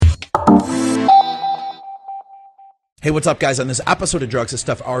Hey, what's up, guys? On this episode of Drugs and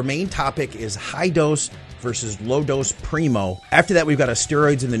Stuff, our main topic is high dose versus low dose Primo. After that, we've got a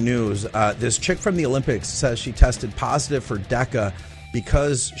steroids in the news. This chick from the Olympics says she tested positive for DECA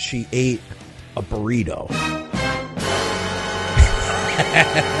because she ate a burrito.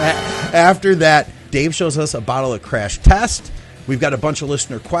 After that, Dave shows us a bottle of Crash Test. We've got a bunch of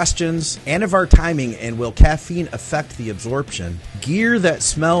listener questions. Anavar timing and will caffeine affect the absorption? Gear that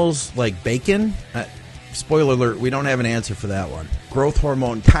smells like bacon? Spoiler alert, we don't have an answer for that one. Growth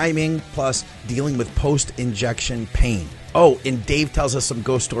hormone timing, plus dealing with post-injection pain. Oh, and Dave tells us some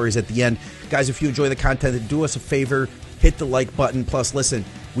ghost stories at the end. Guys, if you enjoy the content, do us a favor, hit the like button. Plus, listen,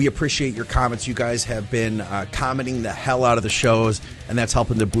 we appreciate your comments. You guys have been commenting the hell out of the shows, and that's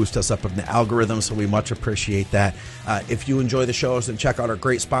helping to boost us up in the algorithm, so we much appreciate that. If you enjoy the shows, then check out our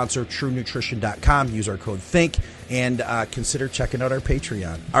great sponsor, TrueNutrition.com. Use our code THINK, and consider checking out our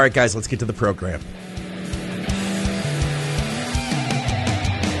Patreon. All right, guys, let's get to the program.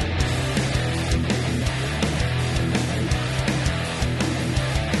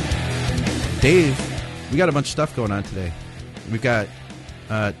 Dave, we got a bunch of stuff going on today. We've got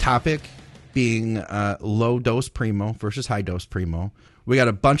topic being low dose Primo versus high dose Primo. We got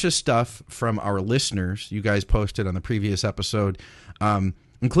a bunch of stuff from our listeners you guys posted on the previous episode,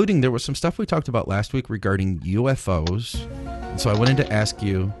 including there was some stuff we talked about last week regarding UFOs. And so I wanted to ask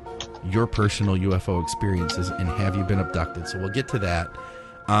you your personal UFO experiences and have you been abducted? So we'll get to that.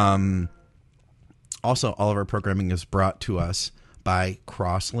 Also, all of our programming is brought to us by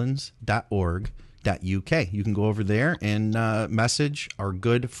crosslands.org.uk. You can go over there and message our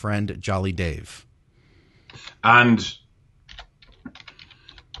good friend Jolly Dave. And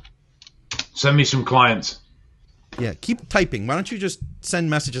send me some clients. Yeah, keep typing. Why don't you just send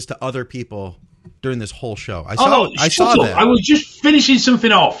messages to other people during this whole show? I saw that. I was just finishing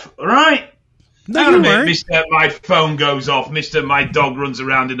something off, all right? No, you weren't. Mister, my phone goes off. Mister, my dog runs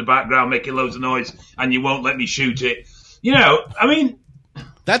around in the background making loads of noise, and you won't let me shoot it. You know, I mean...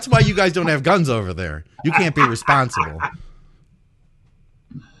 That's why you guys don't have guns over there. You can't be responsible.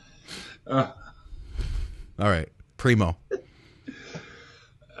 All right. Primo.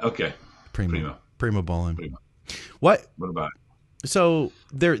 Okay. Primo bowling. Primo. What about it? So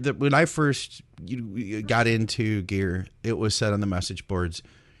when I first got into gear, it was said on the message boards,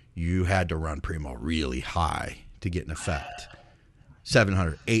 you had to run Primo really high to get an effect.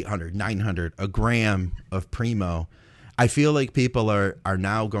 700, 800, 900, a gram of Primo. I feel like people are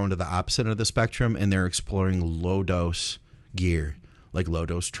now going to the opposite of the spectrum, and they're exploring low-dose gear, like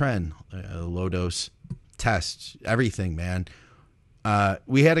low-dose Tren, low-dose tests, everything, man.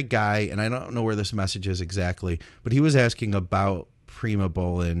 We had a guy, and I don't know where this message is exactly, but he was asking about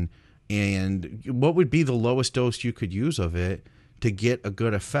Primobolan and what would be the lowest dose you could use of it to get a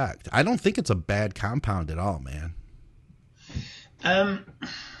good effect. I don't think it's a bad compound at all, man.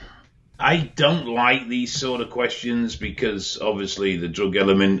 I don't like these sort of questions because obviously the drug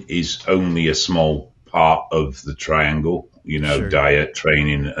element is only a small part of the triangle. You know, sure. Diet,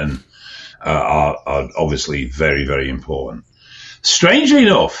 training, and are obviously very, very important. Strangely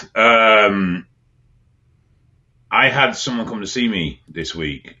enough, I had someone come to see me this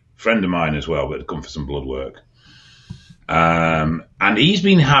week, a friend of mine as well, but come for some blood work. And he's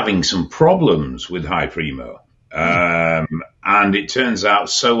been having some problems with high Primo. And it turns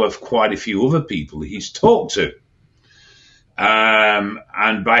out so have quite a few other people he's talked to.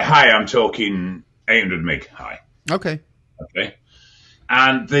 And by high, I'm talking 800 mg high. Okay.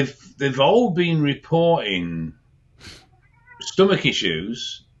 And they've all been reporting stomach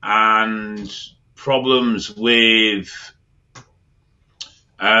issues and problems with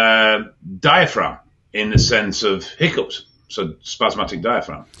diaphragm in the sense of hiccups, so spasmatic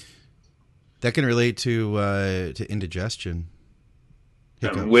diaphragm. That can relate to indigestion.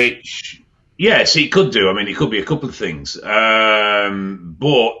 Hiccups. Which, yes, it could do. I mean, it could be a couple of things.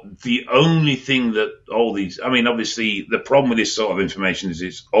 But the only thing that all these... I mean, obviously, the problem with this sort of information is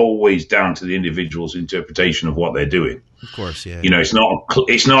it's always down to the individual's interpretation of what they're doing. Of course, yeah. You know,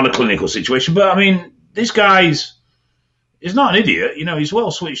 it's not a clinical situation. But, I mean, this guy's not an idiot. You know, he's well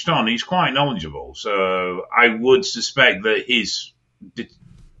switched on. He's quite knowledgeable. So I would suspect that his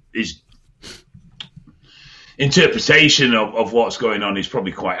interpretation of what's going on is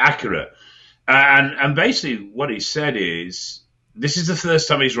probably quite accurate. And basically what he said is, this is the first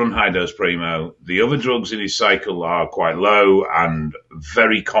time he's run high-dose Primo. The other drugs in his cycle are quite low and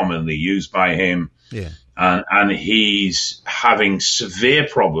very commonly used by him. Yeah. And he's having severe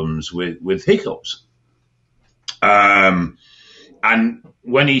problems with hiccups. And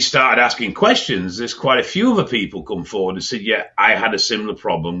when he started asking questions, there's quite a few other people come forward and said, yeah, I had a similar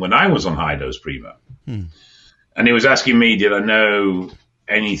problem when I was on high-dose Primo. And he was asking me, did I know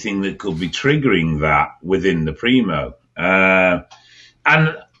anything that could be triggering that within the Primo? And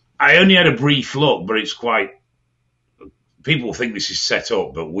I only had a brief look, but it's quite. People think this is set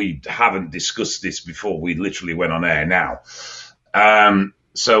up, but we haven't discussed this before we literally went on air now.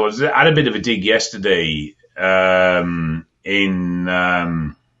 So I had a bit of a dig yesterday in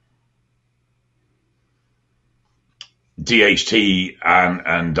DHT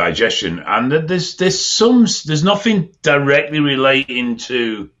and digestion, and there's nothing directly relating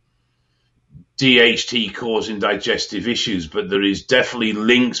to DHT causing digestive issues, but there is definitely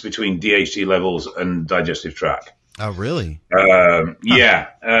links between DHT levels and digestive tract. Oh, really? Yeah,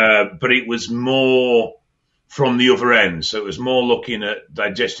 but it was more from the other end. So it was more looking at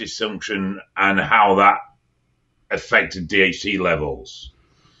digestive function and how that affected DHT levels.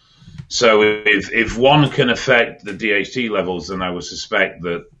 So if one can affect the DHT levels, then I would suspect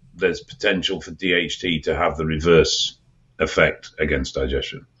that there's potential for DHT to have the reverse effect against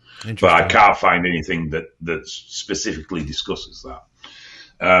digestion. But I can't find anything that specifically discusses that.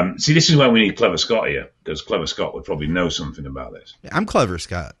 See, this is where we need Clever Scott here, because Clever Scott would probably know something about this. I'm Clever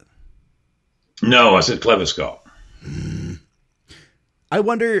Scott. No, I said Clever Scott. I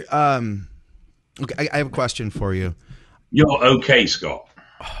wonder. Okay, I have a question for you. You're okay, Scott.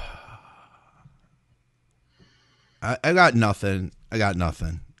 I got nothing. But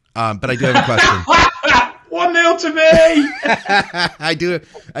I do have a question. 1-0 to me. I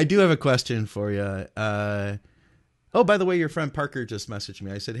do have a question for you. Oh, by the way, your friend Parker just messaged me.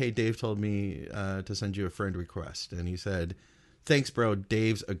 I said, hey, Dave told me to send you a friend request. And he said, thanks, bro.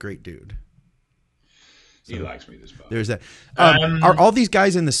 Dave's a great dude. So, he likes me this far. There's that. Are all these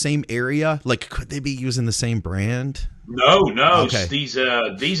guys in the same area? Like, could they be using the same brand? No. Okay. These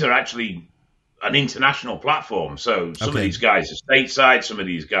are actually an international platform. So some of these guys are stateside. Some of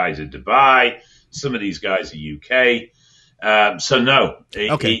these guys are Dubai. Some of these guys are UK. So no,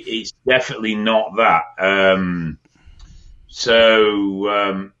 it's definitely not that.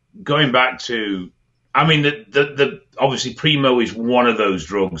 Going back to, I mean, the obviously Primo is one of those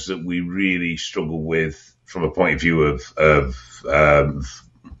drugs that we really struggle with from a point of view of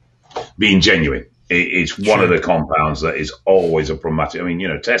being genuine. It's one of the compounds that is always a problematic. I mean,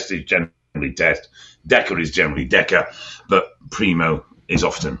 test is generally test, Deca is generally Deca, but Primo is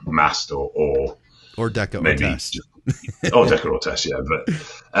often masked or Deca maybe, or test. Or Deca or test, yeah.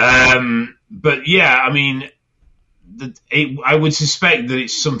 But yeah, I mean, I would suspect that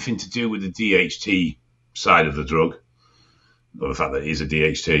it's something to do with the DHT side of the drug, or the fact that it is a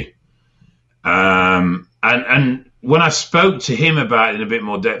DHT. And when I spoke to him about it in a bit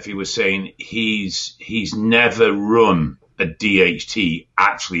more depth, he was saying he's never run a DHT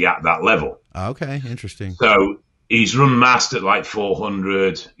actually at that level. Okay, interesting. So he's run masked at like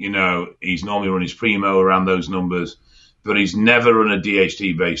 400. He's normally run his Primo around those numbers, but he's never run a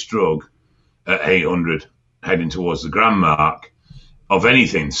DHT-based drug at 800, heading towards the gram mark of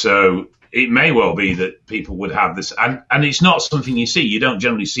anything. So it may well be that people would have this, and it's not something you see. You don't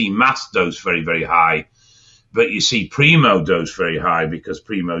generally see masked dose very, very high, but you see Primo dose very high because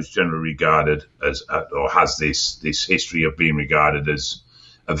Primo is generally regarded as, or has this history of being regarded as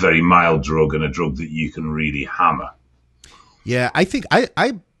a very mild drug and a drug that you can really hammer. Yeah, I think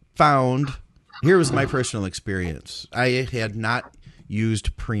I found, here was my personal experience. I had not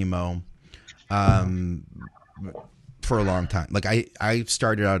used Primo for a long time. Like I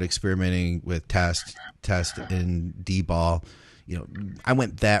started out experimenting with test and D-ball. I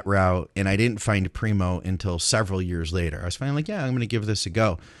went that route, and I didn't find Primo until several years later. I was finally like, yeah, I'm going to give this a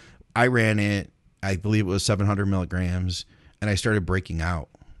go. I ran it, I believe it was 700 milligrams, and I started breaking out.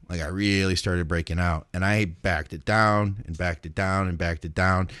 Like I really started breaking out, and I backed it down and backed it down and backed it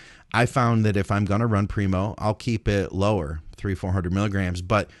down. I found that if I'm going to run Primo, I'll keep it lower, 300-400 milligrams,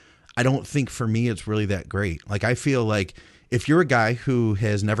 but I don't think for me it's really that great. Like I feel like if you're a guy who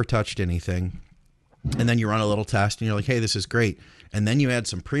has never touched anything, and then you run a little test and you're like, hey, this is great, and then you add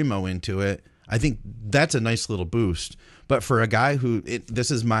some Primo into it, I think that's a nice little boost. But for a guy this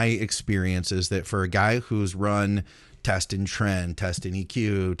is my experience, is that for a guy who's run test and trend, test and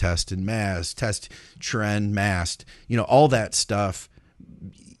EQ, test and mass, test, trend, mast, all that stuff,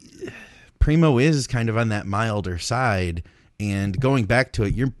 Primo is kind of on that milder side. And going back to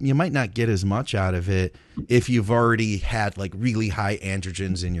it, you might not get as much out of it if you've already had like really high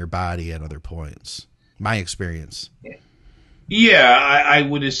androgens in your body at other points. My experience. Yeah, I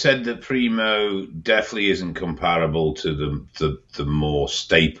would have said that Primo definitely isn't comparable to the more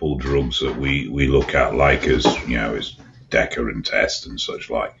staple drugs that we look at, like as Deca and Test and such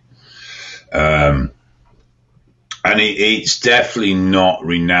like. And it's definitely not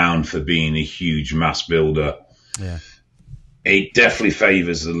renowned for being a huge mass builder. Yeah. It definitely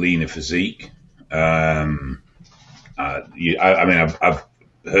favors the leaner physique. I mean, I've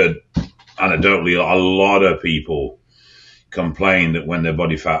heard anecdotally a lot of people complain that when their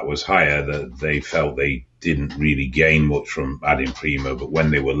body fat was higher, that they felt they didn't really gain much from adding Primo, but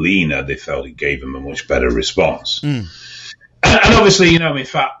when they were leaner, they felt it gave them a much better response. And obviously, I mean,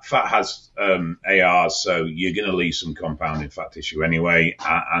 fat has ARs, so you're going to leave some compounding fat tissue anyway.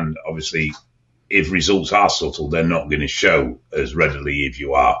 And obviously, if results are subtle, they're not going to show as readily if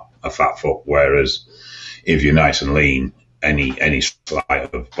you are a fat fuck. Whereas if you're nice and lean, any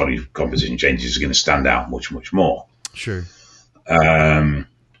slight of body composition changes is going to stand out much, much more. Sure. I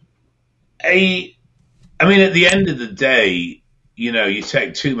mean, at the end of the day, you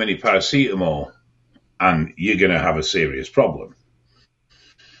take too many paracetamol and you're going to have a serious problem.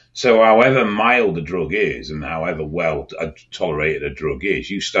 So however mild the drug is and however well tolerated a drug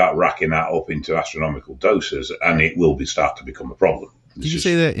is, you start racking that up into astronomical doses and it will start to become a problem. Did you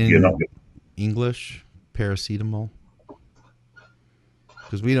say that in English, paracetamol?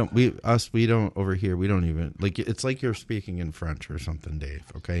 Because we don't over here. We don't even it's like you're speaking in French or something, Dave.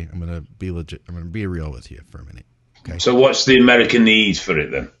 Okay, I'm gonna be legit. I'm gonna be real with you for a minute. Okay. So what's the American need for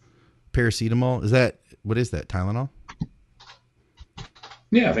it then? Paracetamol what is that? Tylenol?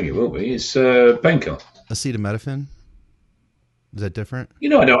 Yeah, I think it will be. It's painkiller. Acetaminophen. Is that different? I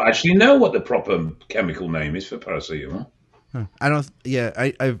don't actually know what the proper chemical name is for paracetamol. Huh. I don't.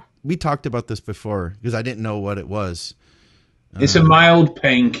 Yeah, we talked about this before because I didn't know what it was. It's a mild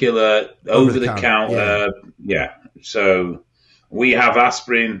painkiller, over the counter. Yeah. So we have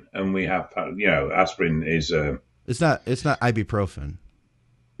aspirin, and we have aspirin is. It's not ibuprofen.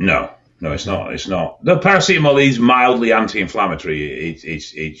 No, it's not. It's not. The paracetamol is mildly anti-inflammatory.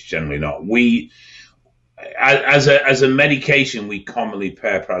 It's generally not. We, as a medication, we commonly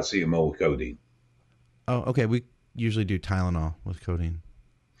pair paracetamol with codeine. Oh, okay. We usually do Tylenol with codeine.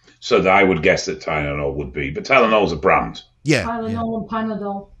 So I would guess that Tylenol would be, but Tylenol is a brand. Yeah. Tylenol and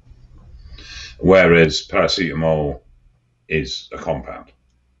Panadol. Whereas paracetamol is a compound.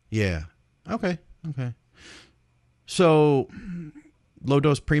 Yeah. Okay. So low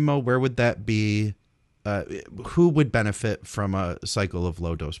dose Primo, where would that be? Who would benefit from a cycle of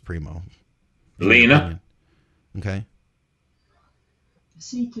low dose Primo? Leaner. Okay.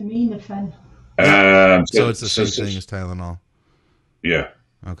 Acetaminophen. So it's the same thing as Tylenol. Yeah.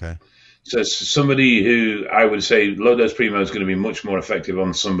 Okay. So somebody who I would say low dose Primo is going to be much more effective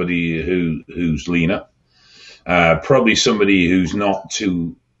on somebody who's leaner. Probably somebody who's not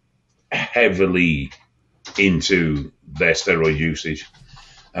too heavily into their steroid usage.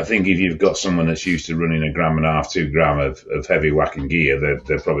 I think if you've got someone that's used to running 1.5 grams, 2 grams of heavy whacking gear,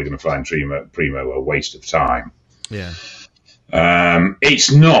 they're probably going to find Primo a waste of time. Yeah.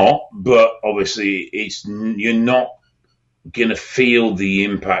 It's not, but obviously you're not going to feel the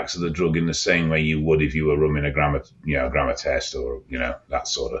impacts of the drug in the same way you would if you were running a gram of test or that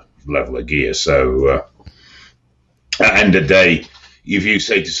sort of level of gear. So at the end of the day, if you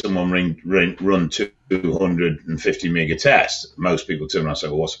say to someone run 250 mega test, most people turn around and say,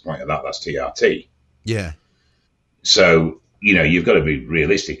 well, what's the point of that? That's TRT. Yeah. So you've got to be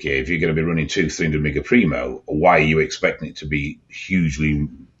realistic here. If you're going to be running 200-300 mega Primo, why are you expecting it to be hugely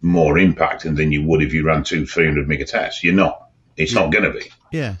more impacting than you would if you ran 200-300 mega tests? You're not. It's not going to be.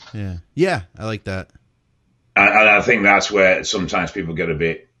 Yeah. I like that. And I think that's where sometimes people get a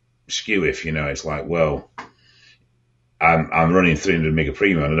bit skew. If it's like, well, I'm running 300 mega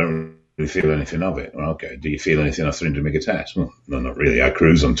Primo and I don't really feel anything of it. Well, okay. Do you feel anything of 300 mega test? Well, no, not really. I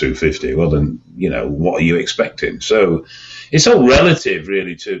cruise on 250. Well, then what are you expecting? So it's all relative,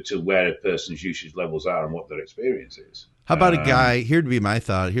 really, to where a person's usage levels are and what their experience is. How about a guy? Here'd be my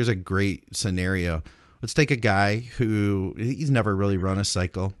thought. Here's a great scenario. Let's take a guy who he's never really run a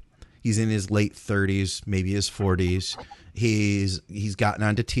cycle. He's in his late 30s, maybe his 40s. He's gotten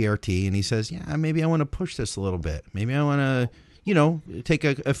onto TRT and he says, yeah, maybe I want to push this a little bit. Maybe I want to, take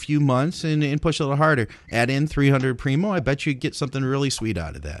a few months and push a little harder. Add in 300 Primo. I bet you get something really sweet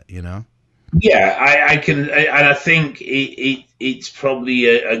out of that, Yeah, I can. And I think it's probably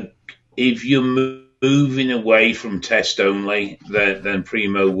if you're moving away from test only, then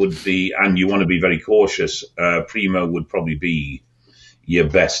Primo would be, and you want to be very cautious, Primo would probably be your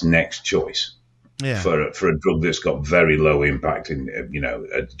best next choice. Yeah. For a drug that's got very low impact and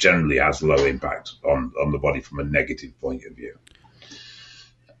generally has low impact on the body from a negative point of view.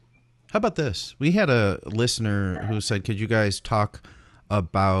 How about this? We had a listener who said, could you guys talk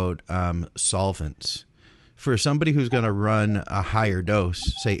about solvents for somebody who's going to run a higher dose,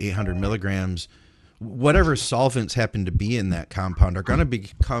 say 800 milligrams? whatever solvents happen to be in that compound are going to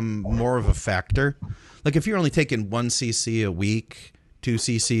become more of a factor. Like if you're only taking 1 cc a week, 2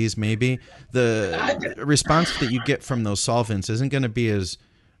 cc's maybe, the response that you get from those solvents isn't going to be as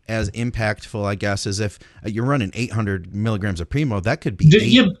impactful, I guess, as if you're running 800 milligrams of Primo. That could be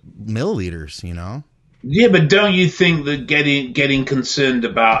 8 milliliters, you know? Yeah, but don't you think that getting concerned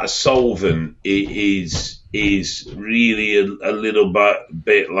about a solvent is really a little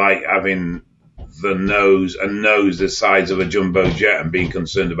bit like having a nose the size of a jumbo jet and being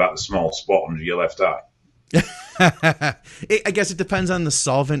concerned about the small spot under your left eye? I guess it depends on the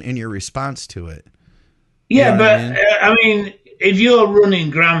solvent and your response to it. Yeah, you know but I mean, if you're running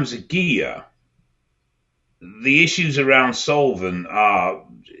grams of gear, the issues around solvent are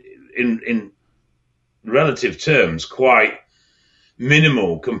in relative terms quite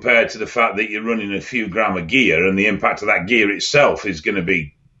minimal compared to the fact that you're running a few gram of gear, and the impact of that gear itself is going to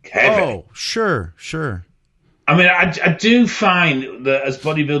be heavy. Oh, sure. I mean, I do find that as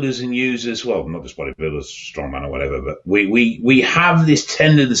bodybuilders and users, well, not just bodybuilders, strongman or whatever, but we have this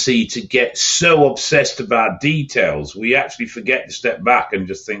tendency to get so obsessed about details, we actually forget to step back and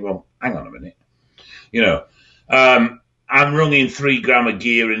just think, well, hang on a minute. You know, I'm running 3 gram of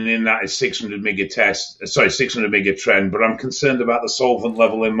gear, and in that is 600 mega trend, but I'm concerned about the solvent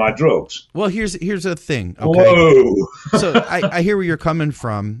level in my drugs. Well, here's the thing. Okay. Whoa. So I hear where you're coming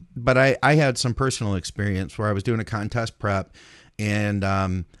from, but I had some personal experience where I was doing a contest prep, and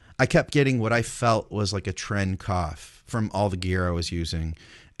I kept getting what I felt was like a trend cough from all the gear I was using,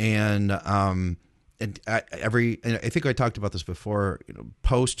 and I think I talked about this before. You know,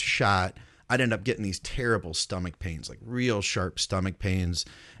 post shot, I'd end up getting these terrible stomach pains, like real sharp stomach pains.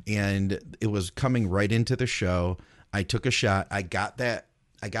 And it was coming right into the show. I took a shot. I got that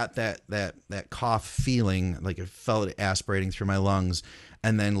cough feeling, like it felt it aspirating through my lungs.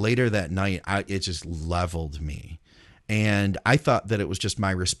 And then later that night, it just leveled me. And I thought that it was just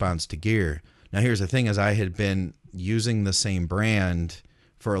my response to gear. Now, here's the thing is I had been using the same brand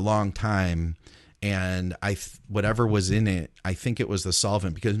for a long time, and whatever was in it, I think it was the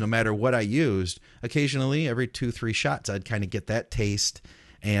solvent, because no matter what I used, occasionally every 2-3 shots, I'd kind of get that taste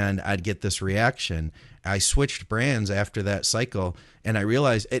and I'd get this reaction. I switched brands after that cycle, and I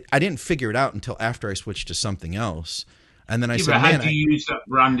realized I didn't figure it out until after I switched to something else. And then I said, had you used that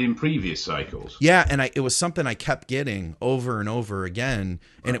brand in previous cycles? Yeah, and it was something I kept getting over and over again,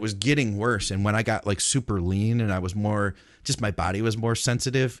 and it was getting worse. And when I got like super lean and I was more, just my body was more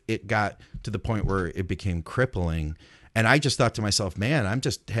sensitive, it got to the point where it became crippling. And I just thought to myself, man, I'm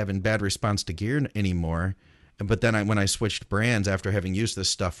just having bad response to gear anymore. But then when I switched brands after having used this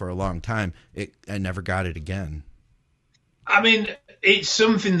stuff for a long time, I never got it again. I mean, it's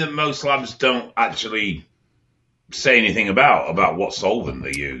something that most labs don't actually say anything about what solvent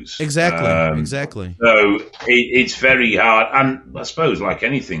they use. Exactly. So it's very hard. And I suppose, like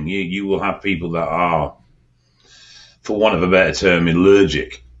anything, you will have people that are, for want of a better term,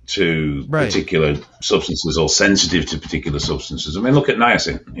 allergic to particular substances or sensitive to particular substances. I mean, look at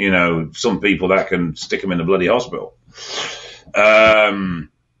niacin. You know, some people that can stick them in a bloody hospital. So, I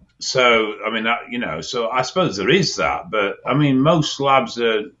mean, so I suppose there is that. But, I mean, most labs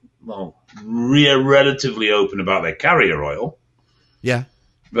are, relatively open about their carrier oil. Yeah.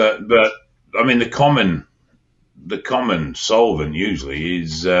 But I mean, the common solvent usually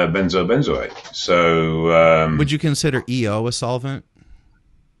is benzoate. So would you consider EO a solvent?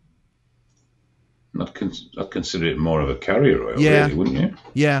 I'd consider it more of a carrier oil, yeah. Really, wouldn't you?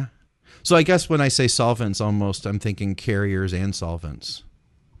 Yeah. So I guess when I say solvents, almost I'm thinking carriers and solvents.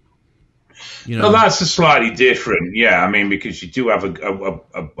 You know, well, that's a slightly different, yeah. I mean, because you do have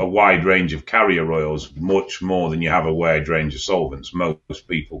a wide range of carrier oils, much more than you have a wide range of solvents. Most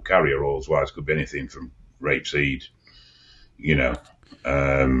people, carrier oils-wise, could be anything from rapeseed, even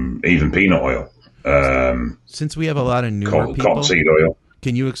peanut oil. Since we have a lot of newer people, cottonseed oil.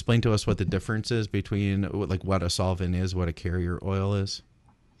 Can you explain to us what the difference is between like what a solvent is, what a carrier oil is?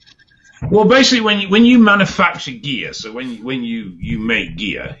 Well, basically, when you manufacture gear, so when you make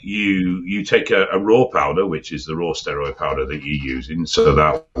gear, you take a raw powder, which is the raw steroid powder that you're using. So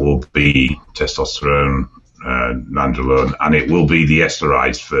that will be testosterone, nandrolone, and it will be the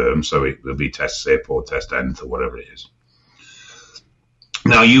esterized form. So it will be test SIP or test nth or whatever it is.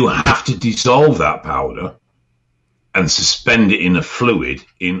 Now you have to dissolve that powder and suspend it in a fluid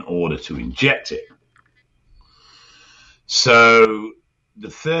in order to inject it. So the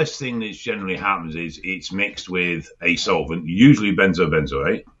first thing that generally happens is it's mixed with a solvent, usually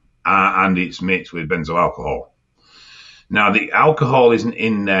benzoate, and it's mixed with benzoyl alcohol. Now, the alcohol isn't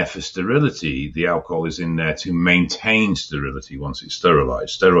in there for sterility. The alcohol is in there to maintain sterility once it's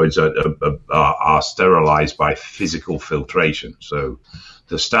sterilized. Steroids are sterilized by physical filtration. So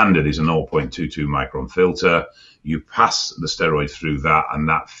the standard is a 0.22 micron filter. You pass the steroid through that, and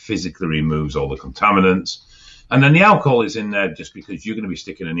that physically removes all the contaminants. And then the alcohol is in there just because you're going to be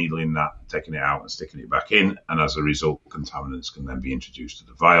sticking a needle in that, taking it out and sticking it back in. And as a result, contaminants can then be introduced to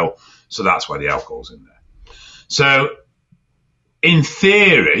the vial. So that's why the alcohol's in there. So in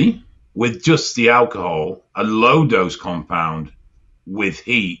theory, with just the alcohol, a low dose compound with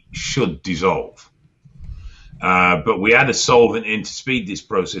heat should dissolve. But we add a solvent in to speed this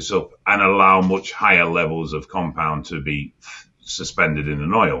process up and allow much higher levels of compound to be suspended in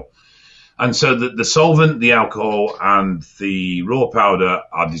an oil. And so the solvent, the alcohol, and the raw powder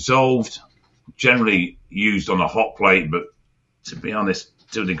are dissolved, generally used on a hot plate, but to be honest,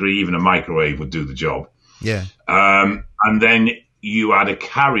 to a degree, even a microwave would do the job. Yeah. And then you add a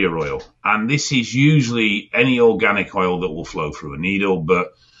carrier oil. And this is usually any organic oil that will flow through a needle,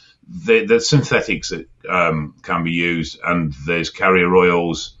 but the synthetics that can be used, and there's carrier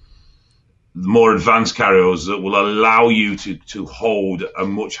oils, more advanced carrier oils that will allow you to hold a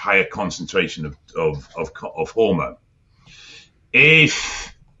much higher concentration of hormone.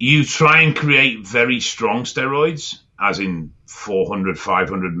 If you try and create very strong steroids, as in 400,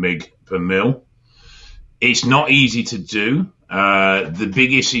 500 mg per mil, it's not easy to do. The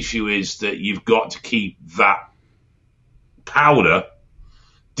biggest issue is that you've got to keep that powder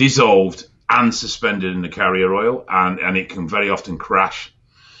dissolved and suspended in the carrier oil, and it can very often crash,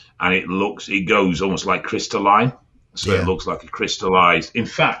 and it goes almost like crystalline, so It looks like a crystallized. In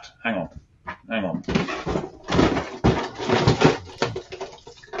fact, hang on.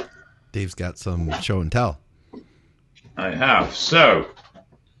 Dave's got some show and tell. I have. So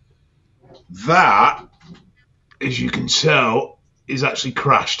that, as you can tell, is actually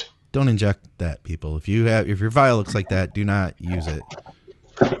crashed. Don't inject that, people. If your vial looks like that, do not use it.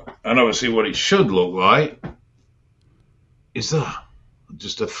 And obviously what it should look like is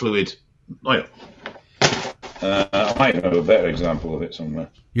just a fluid oil. I might have a better example of it somewhere.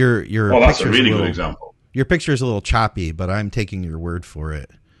 That's a really good example. Your picture is a little choppy, but I'm taking your word for it.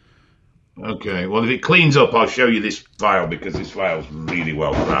 Okay, well, if it cleans up, I'll show you this vial, because this vial's really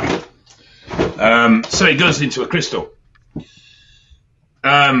well crafted. So it goes into a crystal.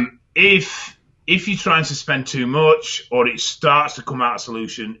 If you try and suspend too much, or it starts to come out of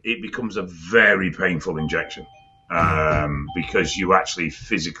solution, it becomes a very painful injection, because you actually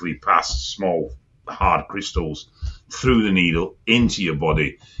physically pass small hard crystals through the needle into your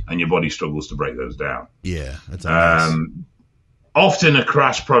body, and your body struggles to break those down. Yeah, that's nice. Often a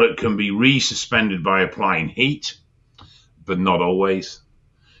crash product can be resuspended by applying heat, but not always.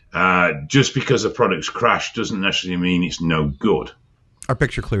 Just because a product's crashed doesn't necessarily mean it's no good. Our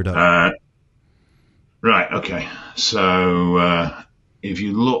picture cleared up. Right, okay. So if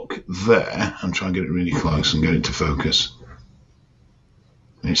you look there, I'm trying to get it really close and get it to focus.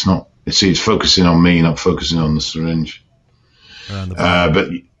 It's not. It's focusing on me, not focusing on the syringe. Around the vial. But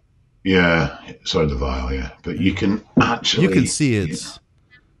yeah, sorry, the vial. Yeah, but you can actually. You can see it's.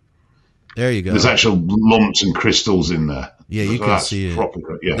 There you go. There's actual lumps and crystals in there. Yeah, you can see it.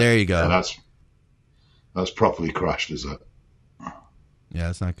 Yeah, there you go. Yeah, that's properly crashed, is that? Yeah,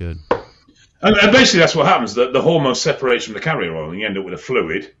 that's not good. And basically, that's what happens. The hormone separates from the carrier oil, and you end up with a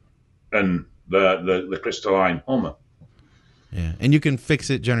fluid and the crystalline hormone. Yeah, and you can fix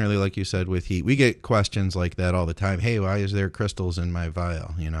it generally, like you said, with heat. We get questions like that all the time. Hey, why is there crystals in my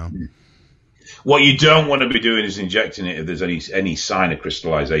vial? You know. What you don't want to be doing is injecting it if there's any sign of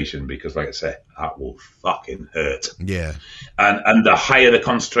crystallization, because, like I said, that will fucking hurt. Yeah. And the higher the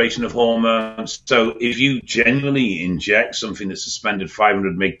concentration of hormones. So if you genuinely inject something that's suspended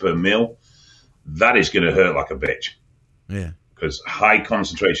 500 mg per mil, that is going to hurt like a bitch. Yeah. Because high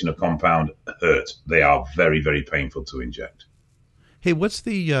concentration of compound hurt. They are very, very painful to inject. Hey, what's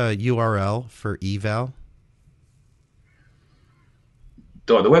the URL for eval?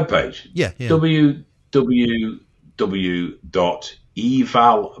 The webpage? Yeah.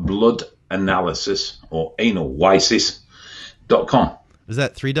 www.evalbloodanalysis or analysis.com. Is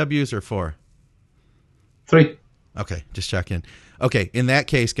that 3 W's or 4? 3. Okay, just checking. Okay, in that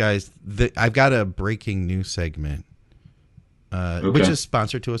case, guys, I've got a breaking news segment, which is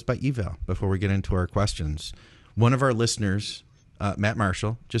sponsored to us by Eval. Before we get into our questions, one of our listeners, Matt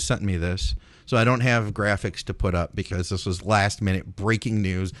Marshall, just sent me this. So I don't have graphics to put up because this was last minute breaking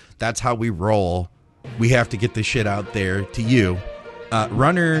news. That's how we roll. We have to get this shit out there to you.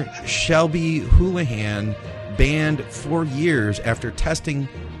 Runner Shelby Houlihan banned 4 years after testing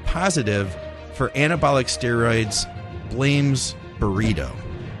positive for anabolic steroids blames burrito.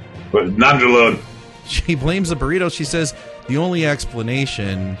 But Nandrolone. She blames the burrito. She says the only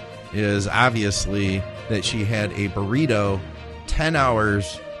explanation is obviously that she had a burrito 10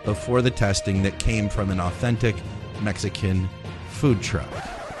 hours before the testing that came from an authentic Mexican food truck.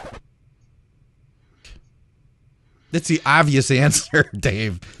 That's the obvious answer,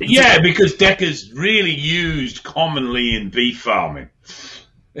 Dave. Yeah, because Decker's really used commonly in beef farming.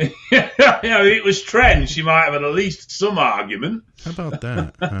 It was trend. She might have had at least some argument. How about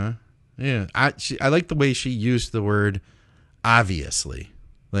that? Huh? Yeah, I like the way she used the word obviously.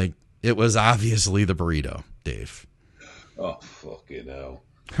 Like, it was obviously the burrito, Dave. Oh, fucking hell.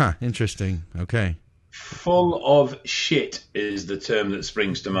 Huh, interesting. Okay. Full of shit is the term that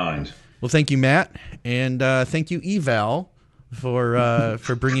springs to mind. Well, thank you, Matt, and thank you, Eval, for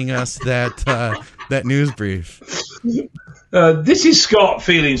bringing us that news brief. This is Scott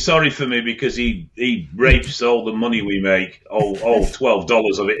feeling sorry for me because he rapes all the money we make, all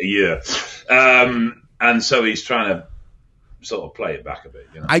 $12 of it a year, and so he's trying to sort of play it back a bit.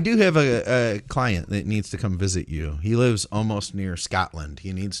 You know? I do have a client that needs to come visit you. He lives almost near Scotland.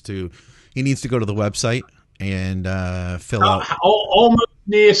 He needs to go to the website and fill out almost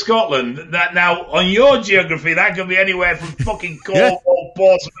near Scotland. That now on your geography, that could be anywhere from fucking Cornwall,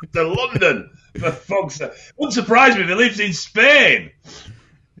 Portsmouth to London. For fuck's sake, wouldn't surprise me if he lives in Spain.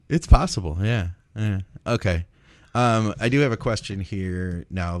 It's possible, yeah. Okay. I do have a question here.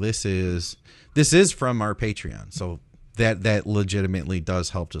 Now, this is from our Patreon, so that legitimately does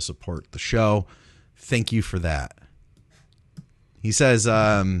help to support the show. Thank you for that. He says he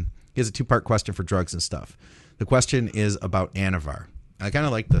has a 2-part question for drugs and stuff. The question is about Anavar. I kind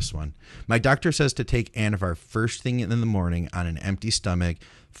of like this one. My doctor says to take Anavar first thing in the morning on an empty stomach,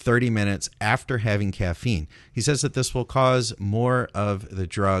 30 minutes after having caffeine. He says that this will cause more of the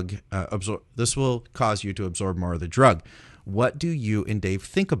drug. This will cause you to absorb more of the drug. What do you and Dave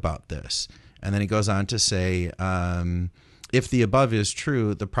think about this? And then he goes on to say, if the above is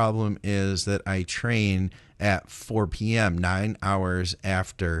true, the problem is that I train at 4 p.m., 9 hours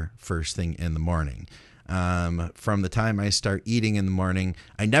after first thing in the morning. From the time I start eating in the morning,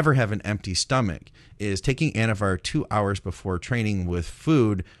 I never have an empty stomach. Is taking Anavar 2 hours before training with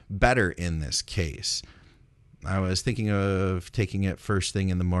food better in this case? I was thinking of taking it first thing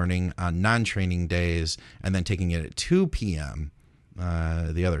in the morning on non-training days and then taking it at 2 p.m.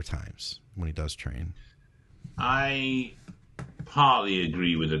 The other times when he does train. I partly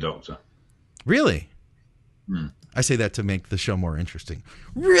agree with the doctor. Really? I say that to make the show more interesting.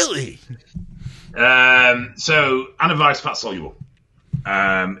 Really? So Anavar is fat soluble.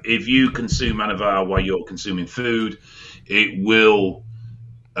 If you consume Anavar while you're consuming food, it will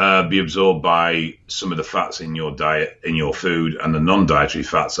be absorbed by some of the fats in your diet, in your food, and the non-dietary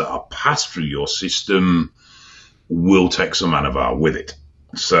fats that are passed through your system will take some Anavar with it.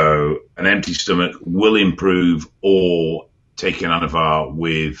 So an empty stomach will improve, or taking Anavar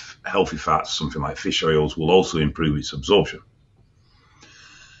with healthy fats, something like fish oils, will also improve its absorption.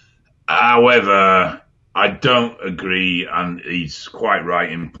 However, I don't agree, and he's quite right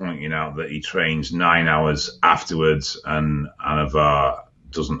in pointing out that he trains 9 hours afterwards, and Anavar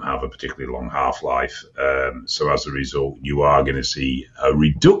doesn't have a particularly long half-life. So as a result, you are going to see a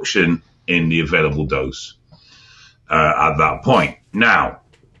reduction in the available dose at that point. Now,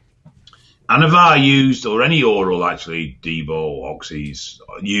 Anavar used, or any oral actually, Debo, Oxys,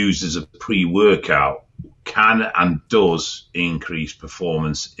 used as a pre-workout can and does increase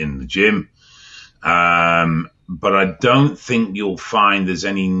performance in the gym. But I don't think you'll find there's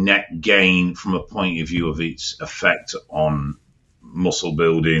any net gain from a point of view of its effect on muscle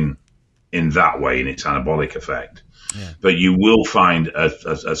building in that way, in its anabolic effect. Yeah. But you will find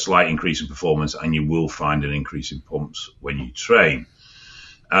a slight increase in performance, and you will find an increase in pumps when you train.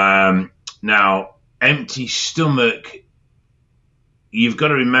 Now, empty stomach, you've got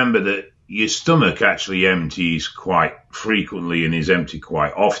to remember that your stomach actually empties quite frequently and is empty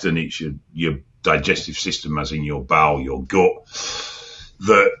quite often. It's your digestive system, as in your bowel, your gut,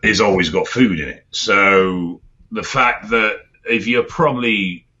 that has always got food in it. So the fact that if you're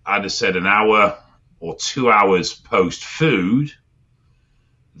probably, I'd have said, an hour or 2 hours post food,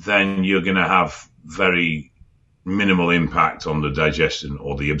 then you're going to have very minimal impact on the digestion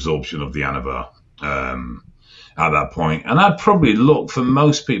or the absorption of the Anavar at that point. And I'd probably look, for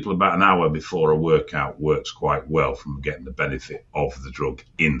most people, about an hour before a workout works quite well from getting the benefit of the drug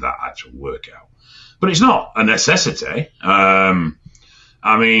in that actual workout. But it's not a necessity. I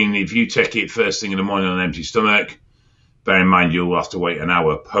mean, if you take it first thing in the morning on an empty stomach, bear in mind you'll have to wait an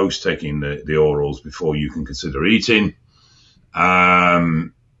hour post taking the orals before you can consider eating.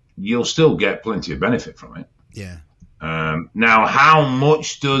 You'll still get plenty of benefit from it. Yeah. Now, how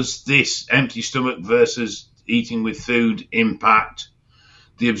much does this empty stomach versus eating with food impact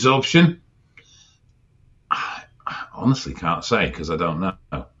the absorption? I honestly can't say because I don't know.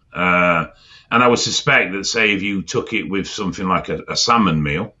 And I would suspect that, say, if you took it with something like a salmon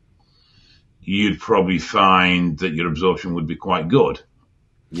meal, you'd probably find that your absorption would be quite good.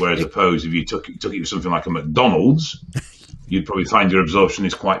 Whereas opposed, if you took it with something like a McDonald's, you'd probably find your absorption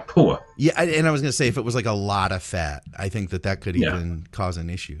is quite poor. Yeah, and I was going to say, if it was like a lot of fat, I think that could even cause an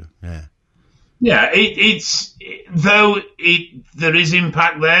issue. Yeah. Yeah, there is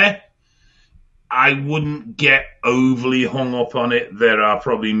impact there, I wouldn't get overly hung up on it. There are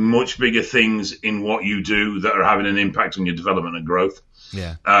probably much bigger things in what you do that are having an impact on your development and growth.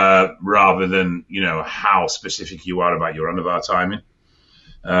 Yeah. Rather than, how specific you are about your omnivore timing.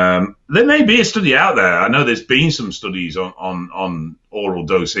 There may be a study out there. I know there's been some studies on oral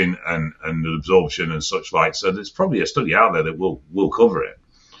dosing and absorption and such like. So there's probably a study out there that will cover it.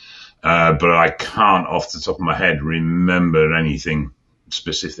 But I can't off the top of my head remember anything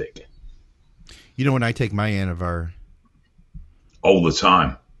specific. When I take my Anavar? All the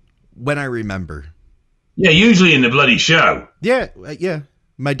time. When I remember. Yeah, usually in the bloody show. Yeah.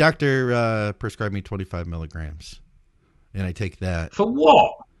 My doctor prescribed me 25 milligrams. And I take that. For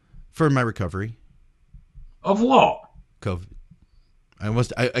what? For my recovery. Of what? COVID.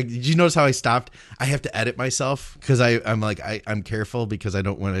 Did you notice how I stopped? I have to edit myself because I'm careful because I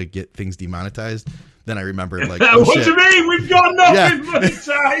don't want to get things demonetized. Then I remember what do you mean? We've got nothing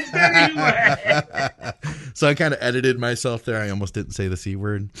monetized anywhere. So I kind of edited myself there. I almost didn't say the C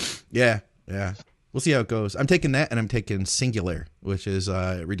word. Yeah. We'll see how it goes. I'm taking that and I'm taking Singular, which is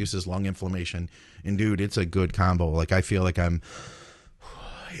it reduces lung inflammation. And dude, it's a good combo. Like I feel like I'm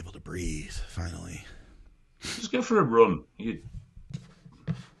able to breathe finally. Just go for a run.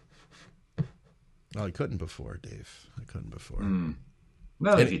 Well, I couldn't before, Dave. I couldn't before.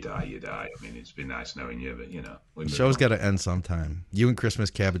 Well, if you die, you die. I mean, it's been nice knowing you, but the show's got to end sometime. You and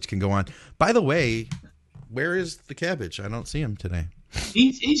Christmas Cabbage can go on. By the way, where is the Cabbage? I don't see him today.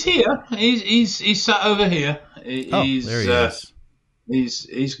 He's here. He's sat over here. There he is.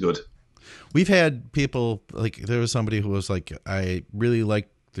 He's good. We've had people there was somebody who was like, I really liked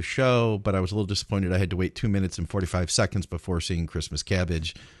the show, but I was a little disappointed I had to wait 2 minutes and 45 seconds before seeing Christmas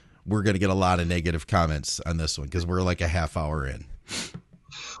Cabbage. We're going to get a lot of negative comments on this one because we're like a half hour in.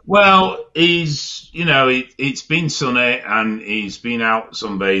 Well, it's been sunny and he's been out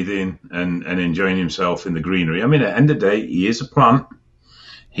sunbathing and enjoying himself in the greenery. I mean, at the end of the day, he is a plant.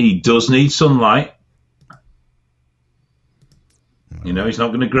 He does need sunlight. He's not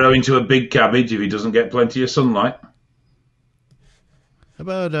going to grow into a big cabbage if he doesn't get plenty of sunlight. How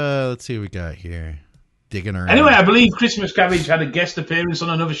about, let's see what we got here. Digging around. Anyway, I believe Christmas Cabbage had a guest appearance on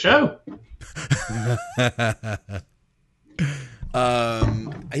another show.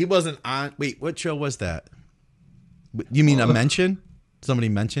 He wasn't on. Wait, what show was that? You mean a mention? Somebody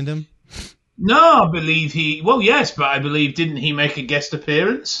mentioned him? No, I believe yes, but I believe didn't he make a guest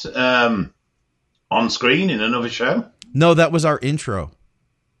appearance on screen in another show? No, that was our intro.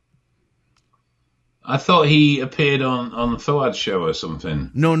 I thought he appeared on the Fuad's show or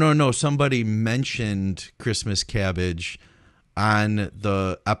something. No. Somebody mentioned Christmas Cabbage on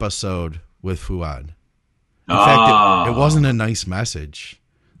the episode with Fuad. In fact, it wasn't a nice message.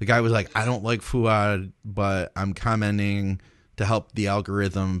 The guy was like, I don't like Fuad, but I'm commenting to help the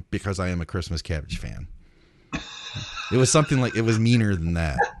algorithm because I am a Christmas Cabbage fan. It was something like, it was meaner than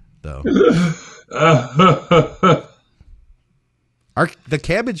that, though. The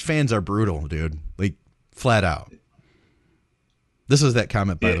Cabbage fans are brutal, dude. Like, flat out. This is that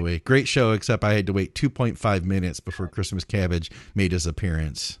comment, by the way. Great show, except I had to wait 2.5 minutes before Christmas Cabbage made his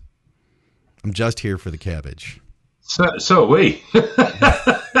appearance. I'm just here for the Cabbage. So are we.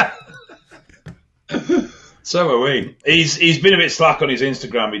 So are we. He's been a bit slack on his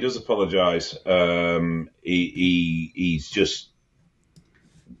Instagram. He does apologise.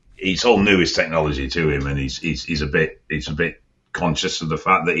 It's all newest technology to him, and he's a bit conscious of the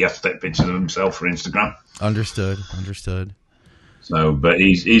fact that he has to take pictures of himself for Instagram. Understood. So, but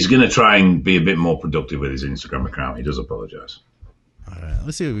he's going to try and be a bit more productive with his Instagram account. He does apologise. All right,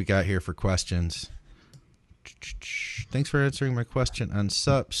 let's see what we got here for questions. Thanks for answering my question on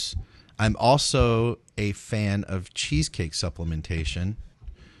SUPs. I'm also a fan of cheesecake supplementation.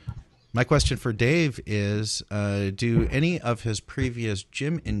 My question for Dave is, do any of his previous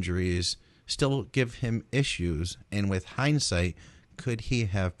gym injuries still give him issues? And with hindsight, could he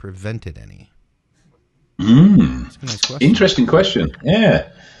have prevented any? That's a nice question. Interesting question.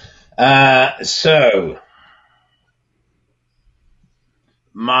 Yeah. So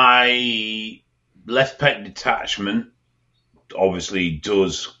my left pec detachment obviously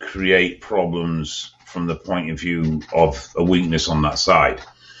does create problems from the point of view of a weakness on that side.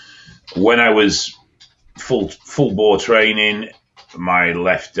 When I was full bore training, my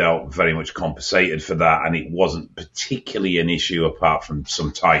left delt very much compensated for that, and it wasn't particularly an issue apart from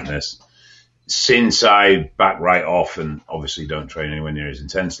some tightness. Since I back right off and obviously don't train anywhere near as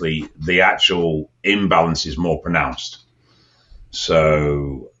intensely, the actual imbalance is more pronounced.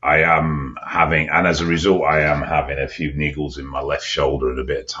 So I am having, and as a result, I am having a few niggles in my left shoulder and a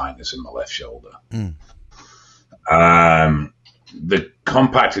bit of tightness in my left shoulder. The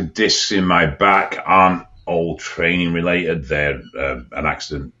compacted discs in my back aren't all training related. They're an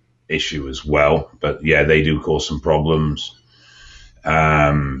accident issue as well. But yeah, they do cause some problems.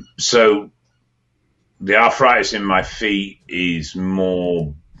 So the arthritis in my feet is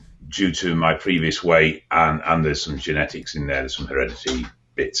more due to my previous weight, and there's some genetics in there. There's some heredity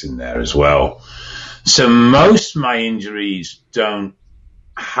bits in there as well. So most of my injuries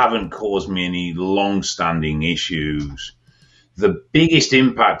haven't caused me any long-standing issues. The biggest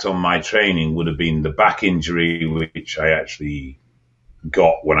impact on my training would have been the back injury, which I actually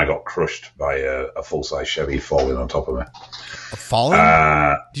got when I got crushed by a full-size Chevy falling on top of me. Falling?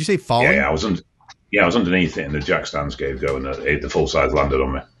 Did you say falling? Yeah, I was underneath it, and the jack stands gave go, and the full-size landed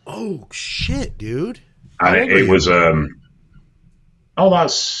on me. Oh, shit, dude. And it was,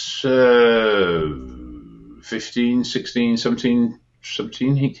 that's 15, 16, 17,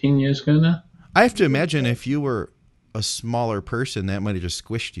 18 years ago now. I have to imagine if you were a smaller person, that might have just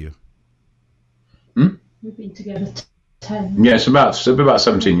squished you. We've been together 10. Yeah, it's about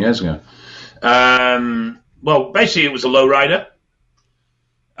 17 years ago. Well, basically it was a low rider,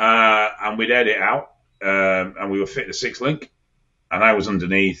 and we'd aired it out, and we were fitting a 6-link, and I was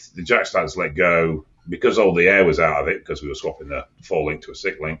underneath. The jack stands let go because all the air was out of it because we were swapping the 4-link to a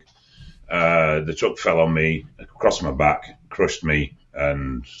 6-link. The truck fell on me, across my back, crushed me,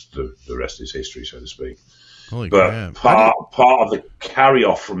 and the rest is history, so to speak. Holy but crap. part of the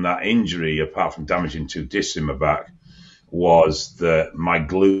carry-off from that injury, apart from damaging 2 discs in my back, was that my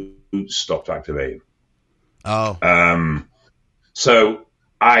glutes stopped activating. Oh. So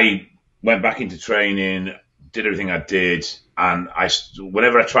I went back into training, did everything I did, and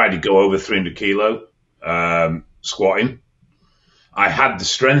whenever I tried to go over 300 kilo squatting, I had the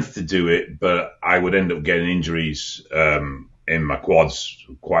strength to do it, but I would end up getting injuries in my quads,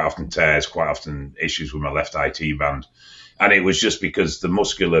 quite often tears, quite often issues with my left IT band. And it was just because the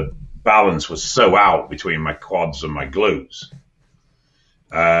muscular balance was so out between my quads and my glutes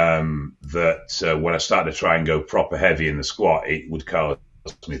that when I started to try and go proper heavy in the squat, it would cause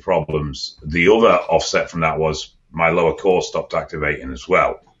me problems. The other offset from that was my lower core stopped activating as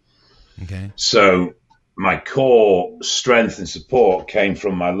well. Okay. So my core strength and support came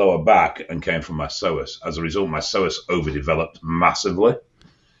from my lower back and came from my psoas. As a result, my psoas overdeveloped massively.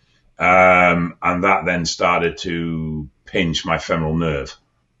 And that then started to pinch my femoral nerve.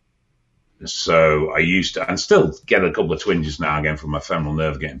 So I used to, and still get a couple of twinges now again from my femoral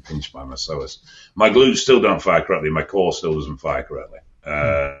nerve getting pinched by my psoas. My glutes still don't fire correctly. My core still doesn't fire correctly.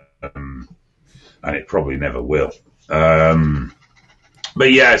 And it probably never will.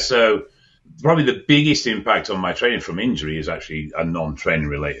 But yeah, so probably the biggest impact on my training from injury is actually a non-training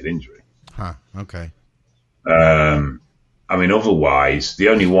related injury. Huh. Okay. I mean, otherwise, the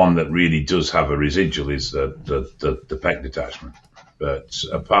only one that really does have a residual is the pec detachment. But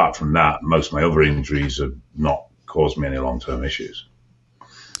apart from that, most of my other injuries have not caused me any long-term issues.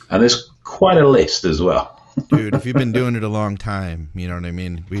 And there's quite a list as well. Dude, if you've been doing it a long time, you know what I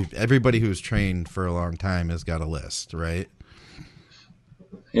mean? Everybody who's trained for a long time has got a list, right?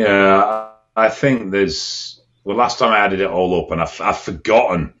 Yeah, I think last time I added it all up, and I've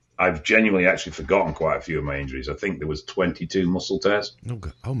forgotten. I've genuinely actually forgotten quite a few of my injuries. I think there was 22 muscle tears.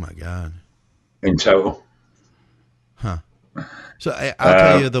 Oh my God. In total. Huh. So I'll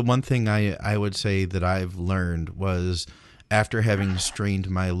tell you the one thing I would say that I've learned was after having strained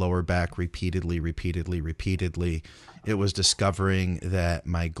my lower back repeatedly, it was discovering that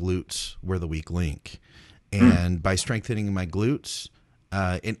my glutes were the weak link. And by strengthening my glutes,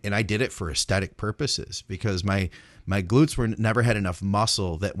 and I did it for aesthetic purposes because my glutes never had enough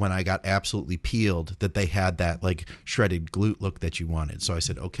muscle that when I got absolutely peeled that they had that like shredded glute look that you wanted. So I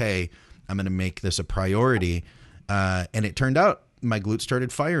said, okay, I'm going to make this a priority. And it turned out my glutes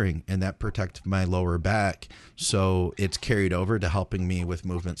started firing and that protected my lower back. So it's carried over to helping me with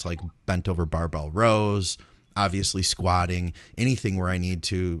movements like bent over barbell rows, obviously squatting, anything where I need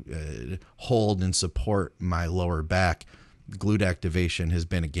to hold and support my lower back. glute activation has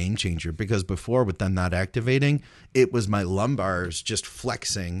been a game changer, because before, with them not activating, it was my lumbars just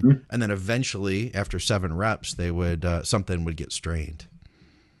flexing, and then eventually after 7 reps they would something would get strained.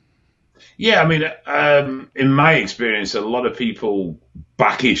 Yeah, I mean, in my experience, a lot of people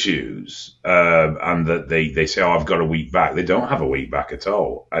back issues, and that they say, "Oh, I've got a weak back." They don't have a weak back at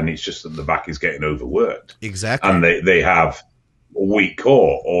all, and it's just that the back is getting overworked. Exactly, and they have a weak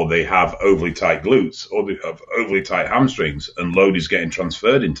core, or they have overly tight glutes, or they have overly tight hamstrings, and load is getting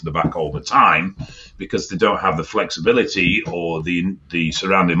transferred into the back all the time because they don't have the flexibility or the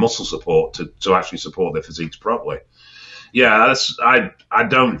surrounding muscle support to actually support their physiques properly. Yeah, I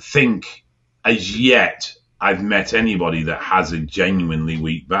don't think as yet I've met anybody that has a genuinely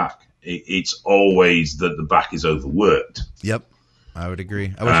weak back. It's always that the back is overworked. Yep, I would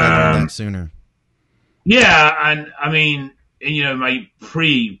agree. I wish I'd learned that sooner. Yeah, and I mean, my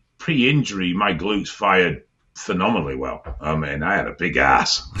pre-injury, my glutes fired phenomenally well. I mean, I had a big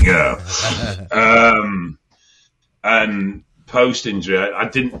ass, and post-injury, I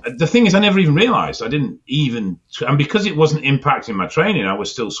didn't. The thing is, I never even realised. I didn't even, and because it wasn't impacting my training, I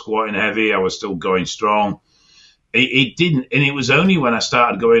was still squatting heavy. I was still going strong. It didn't, and it was only when I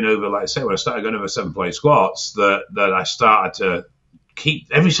started going over, like I say, when I started going over 7-plate squats that I started to keep.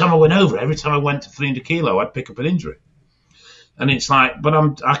 Every time I went to 300 kilo, I'd pick up an injury, and it's like,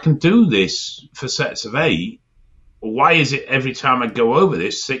 but I can do this for sets of 8. Why is it every time I go over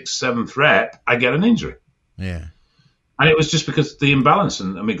this 6th, 7th rep, I get an injury? Yeah. And it was just because of the imbalance,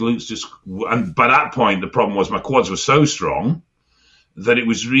 and my glutes just. And by that point, the problem was my quads were so strong that it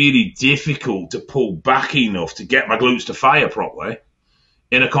was really difficult to pull back enough to get my glutes to fire properly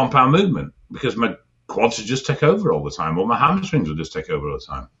in a compound movement, because my quads would just take over all the time, or my hamstrings would just take over all the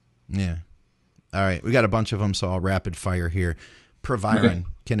time. Yeah. All right, we got a bunch of them, so I'll rapid fire here. Proviron,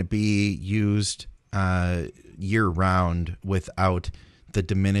 can it be used year round without the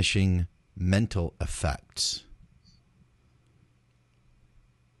diminishing mental effects?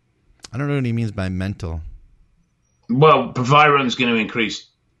 I don't know what he means by mental. Well, Proviron is going to increase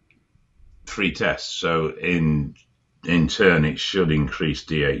free tests, so in turn it should increase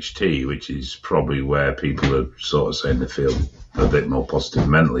DHT, which is probably where people are sort of saying they feel a bit more positive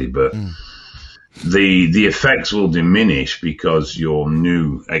mentally, but the effects will diminish because your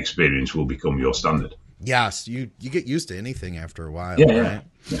new experience will become your standard. Yes, you get used to anything after a while, yeah, right?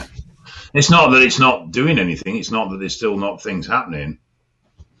 Yeah. It's not that it's not doing anything. It's not that there's still not things happening.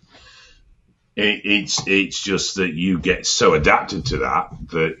 It's just that you get so adapted to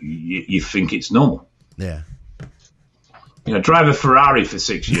that you think it's normal. Yeah. Drive a Ferrari for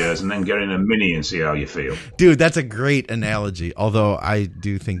 6 years and then get in a Mini and see how you feel. Dude, that's a great analogy. Although I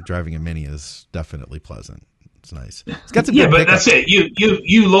do think driving a Mini is definitely pleasant. It's nice. It's got some good but that's it.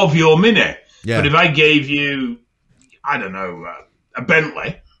 You love your Mini. Yeah. But if I gave you, I don't know, a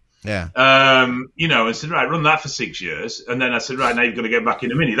Bentley. Yeah. And said, right, run that for 6 years. And then I said, right, now you've got to get back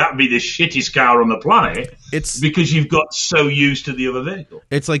in a Mini. That'd be the shittest car on the planet. It's because you've got so used to the other vehicle.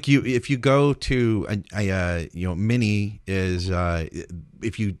 It's like if you go to Mini is,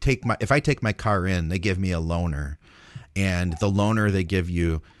 if I take my car in, they give me a loaner, and the loaner they give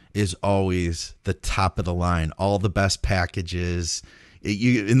you is always the top of the line, all the best packages.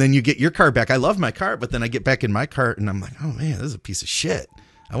 And then you get your car back. I love my car, but then I get back in my car and I'm like, oh man, this is a piece of shit.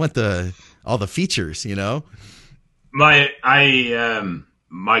 I want all the features, My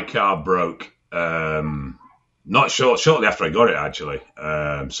car broke. Not shortly after I got it, actually.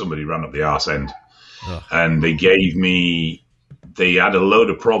 Somebody ran up the arse end, and they had a load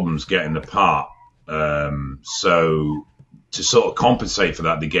of problems getting the part. So to sort of compensate for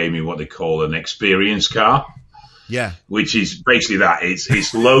that, they gave me what they call an experience car. Yeah, which is basically that.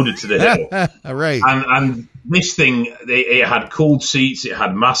 It's loaded to the hill. Right. And this thing, it had cooled seats, it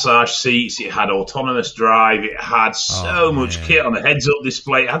had massage seats, it had autonomous drive, it had so much kit on the heads-up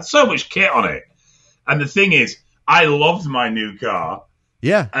display, it had so much kit on it. And the thing is, I loved my new car.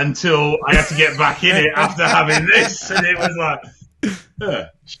 Yeah. Until I had to get back in it after having this, and it was like,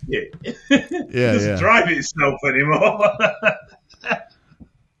 shit. It doesn't drive itself anymore.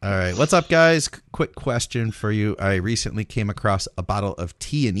 All right. What's up, guys? Quick question for you. I recently came across a bottle of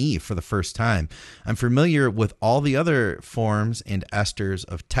T&E for the first time. I'm familiar with all the other forms and esters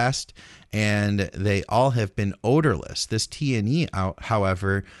of test, and they all have been odorless. This T&E,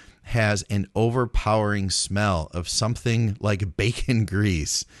 however, has an overpowering smell of something like bacon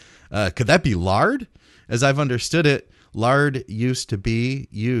grease. Could that be lard? As I've understood it, lard used to be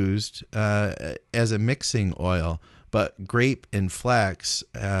used as a mixing oil, but grape and flax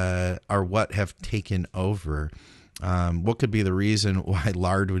are what have taken over. What could be the reason why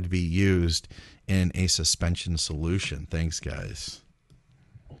lard would be used in a suspension solution? Thanks, guys.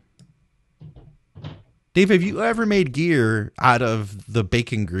 Dave, have you ever made gear out of the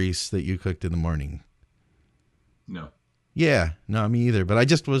bacon grease that you cooked in the morning? No. Yeah, no, me either. But I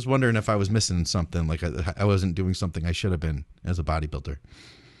just was wondering if I was missing something, like I wasn't doing something I should have been as a bodybuilder.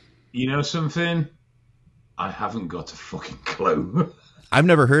 You know something? I haven't got a fucking clue. I've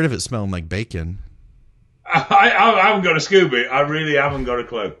never heard of it smelling like bacon. I haven't got a Scooby. I really haven't got a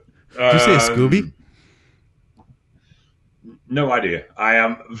clue. Did you say a Scooby? No idea. I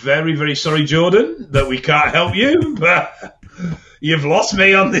am very, very sorry, Jordan, that we can't help you, but you've lost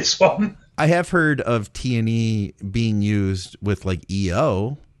me on this one. I have heard of T&E being used with like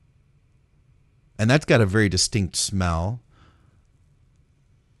EO, and that's got a very distinct smell.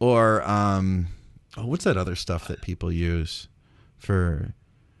 Or what's that other stuff that people use for?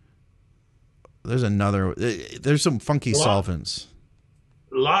 There's some funky solvents.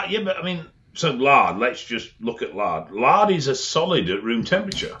 Lard, yeah, but I mean, so lard. Let's just look at lard. Lard is a solid at room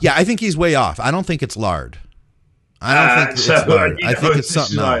temperature. Yeah, I think he's way off. I don't think it's lard. I don't think it's lard. I think it's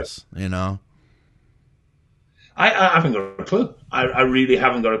something else. You know. I haven't got a clue. I really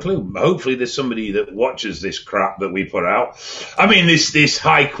haven't got a clue. Hopefully there's somebody that watches this crap that we put out. I mean, this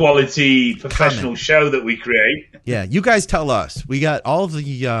high quality professional show that we create. Yeah, you guys tell us. We got all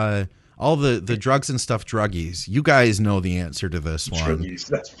the drugs and stuff druggies. You guys know the answer to this one. Druggies.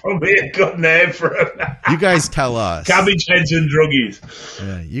 That's probably a good name for them. You guys tell us. Cabbage heads and druggies.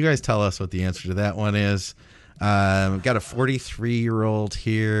 Yeah, you guys tell us what the answer to that one is. We've got a 43-year-old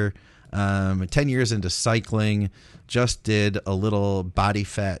here. 10 years into cycling, just did a little body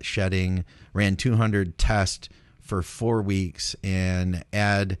fat shedding, ran 200 tests for 4 weeks, and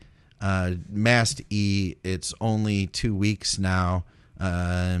add Mast E. It's only 2 weeks now,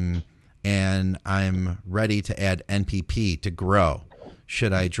 and I'm ready to add NPP to grow.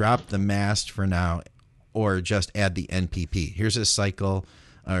 Should I drop the Mast for now or just add the NPP? Here's his cycle.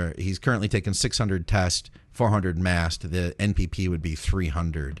 He's currently taken 600 tests, 400 Mast. The NPP would be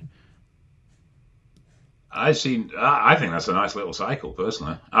 300. I think that's a nice little cycle,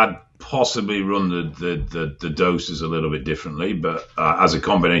 personally. I'd possibly run the doses a little bit differently, but as a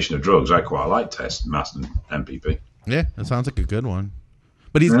combination of drugs, I quite like test Mast and MPP. Yeah, that sounds like a good one.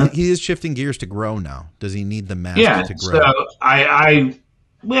 But he is shifting gears to grow now. Does he need the Mast to grow? So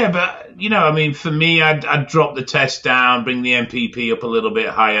but you know, I mean, for me, I'd drop the test down, bring the MPP up a little bit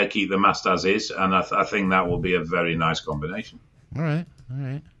higher, keep the Mast as is, and I think that will be a very nice combination. All right.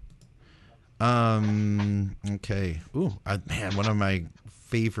 Okay. Ooh, man, one of my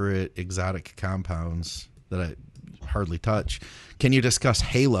favorite exotic compounds that I hardly touch. Can you discuss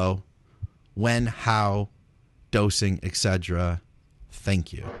Halo? When, how, dosing, etc.?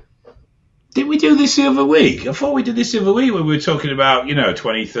 Thank you. Did we do this the other week? I thought we did this the other week when we were talking about,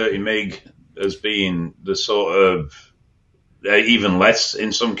 20, 30 meg as being the sort of even less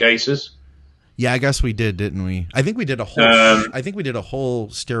in some cases. Yeah, I guess we did, didn't we? I think we did a whole. I think we did a whole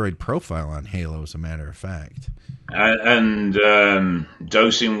steroid profile on Halo, as a matter of fact. And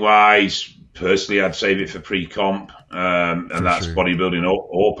dosing wise, personally, I'd save it for pre-comp, and that's sure. Bodybuilding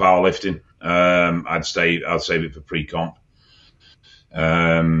or powerlifting. I'd save it for pre-comp.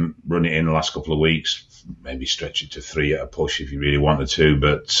 Run it in the last couple of weeks, maybe stretch it to 3 at a push if you really wanted to,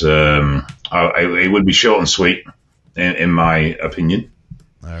 but it would be short and sweet, in my opinion.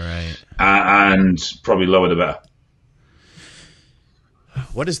 All right. And probably lower the better.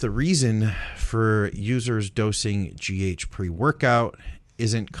 What is the reason for users dosing GH pre-workout?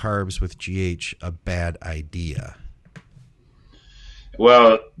 Isn't carbs with GH a bad idea?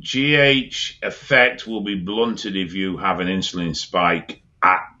 Well, GH effect will be blunted if you have an insulin spike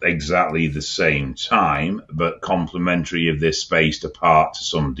at exactly the same time, but complementary if they're spaced apart to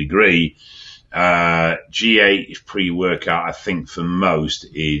some degree. GH pre-workout, I think for most,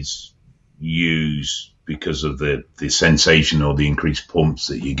 is used because of the sensation or the increased pumps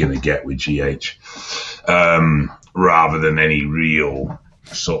that you're going to get with GH, rather than any real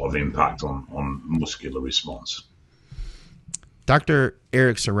sort of impact on muscular response. Dr.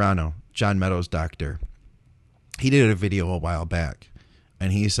 Eric Serrano, John Meadows' doctor, he did a video a while back,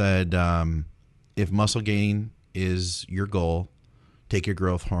 and he said, if muscle gain is your goal, take your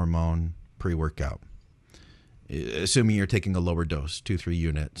growth hormone pre-workout, assuming you're taking a lower dose, 2-3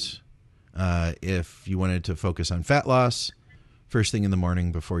 units. If you wanted to focus on fat loss, first thing in the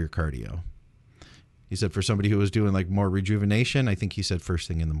morning before your cardio. He said for somebody who was doing like more rejuvenation, I think he said first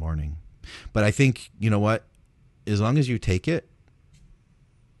thing in the morning. But I think, you know what? As long as you take it,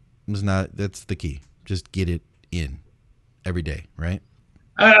 that's the key. Just get it in every day, right?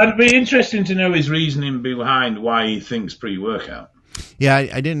 It'd be interesting to know his reasoning behind why he thinks pre-workout. Yeah,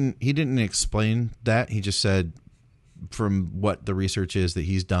 he didn't explain that. He just said from what the research is that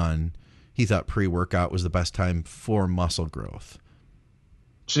he's done, he thought pre-workout was the best time for muscle growth.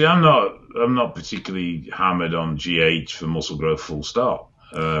 See, I'm not particularly hammered on GH for muscle growth full stop.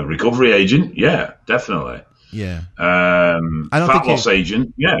 Recovery agent, yeah, definitely. Yeah. I don't fat loss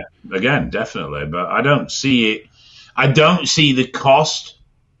agent, yeah, again, definitely. But I don't see it. I don't see the cost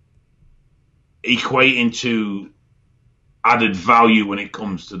equating to added value when it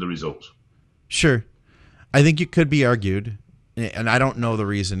comes to the results. Sure. I think it could be argued, and I don't know the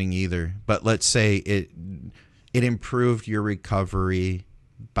reasoning either, but let's say it improved your recovery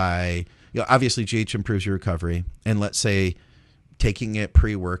by, obviously GH improves your recovery, and let's say taking it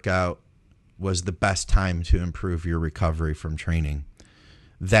pre-workout was the best time to improve your recovery from training.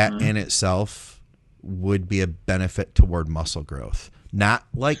 That in itself would be a benefit toward muscle growth. Not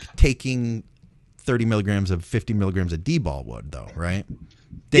like taking 30 milligrams of 50 milligrams of D-ball would, though, right?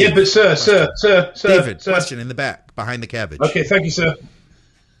 Dave, yeah, but sir, David, question in the back, behind the cabbage. Okay, thank you, sir.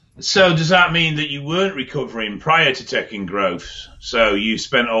 So does that mean that you weren't recovering prior to taking growths? So you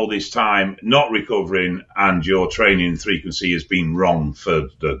spent all this time not recovering, and your training frequency has been wrong for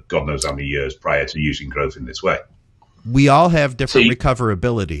God knows how many years prior to using growth in this way? We all have different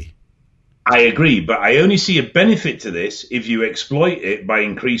recoverability. I agree, but I only see a benefit to this if you exploit it by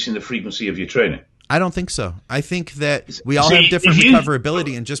increasing the frequency of your training. I don't think so. I think that we all have different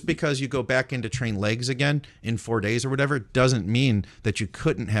recoverability, and just because you go back in to train legs again in 4 days or whatever doesn't mean that you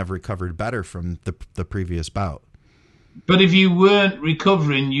couldn't have recovered better from the previous bout. But if you weren't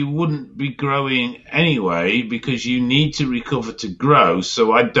recovering, you wouldn't be growing anyway, because you need to recover to grow.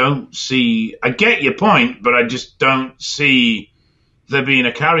 So I don't see – I get your point, but I just don't see there being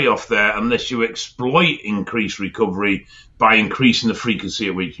a carry-off there unless you exploit increased recovery by increasing the frequency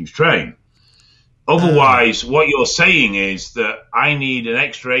at which you train. Otherwise, what you're saying is that I need an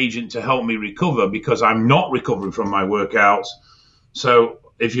extra agent to help me recover because I'm not recovering from my workouts. So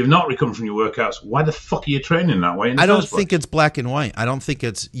if you've not recovered from your workouts, why the fuck are you training that way? I don't think it's black and white. I don't think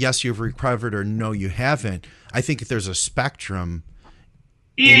it's yes, you've recovered or no, you haven't. I think there's a spectrum.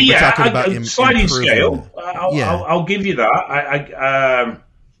 Yeah, sliding scale. I'll give you that.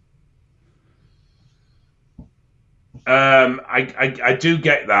 I do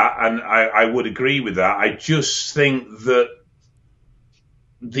get that, and I would agree with that. I just think that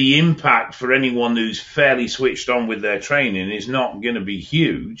the impact for anyone who's fairly switched on with their training is not going to be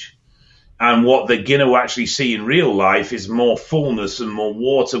huge. And what they're going to actually see in real life is more fullness and more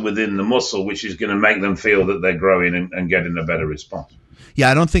water within the muscle, which is going to make them feel that they're growing and getting a better response. Yeah,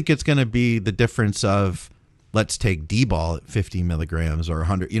 I don't think it's going to be the difference of let's take D-ball at 50 milligrams or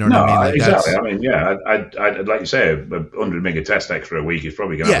 100. You know what I mean? Like exactly. I mean, yeah, I'd like you say, a 100 mega test extra a week is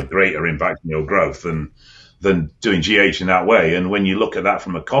probably going to have a greater impact on your growth than doing GH in that way. And when you look at that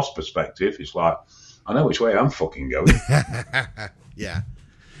from a cost perspective, it's like, I know which way I'm fucking going. Yeah.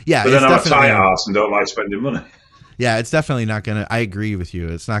 But then I'm a tight ass and don't like spending money. Yeah, it's definitely not going to, I agree with you.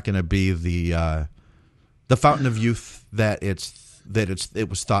 It's not going to be the fountain of youth that it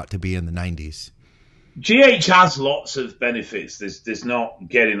was thought to be in the 90s. GH has lots of benefits. There's not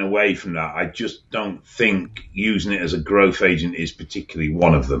getting away from that. I just don't think using it as a growth agent is particularly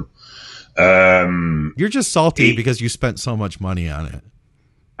one of them. You're just salty because you spent so much money on it.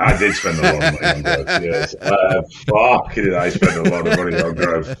 I did spend a lot of money on growth, yes. I spent a lot of money on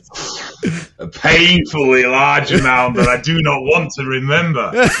growth. A painfully large amount that I do not want to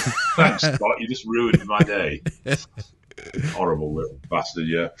remember. Thanks, Scott. You just ruined my day. Horrible little bastard,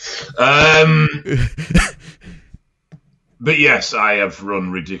 yeah. But yes, I have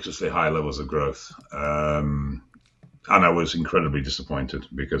run ridiculously high levels of growth. And I was incredibly disappointed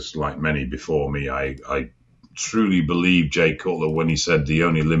because, like many before me, I truly believe Jay Cutler when he said the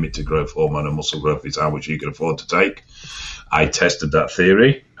only limit to growth hormone and muscle growth is how much you can afford to take. I tested that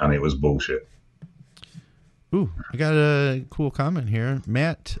theory, and it was bullshit. Ooh, I got a cool comment here.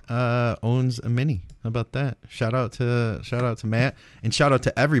 Matt owns a Mini. How about that? Shout out to Matt, and shout out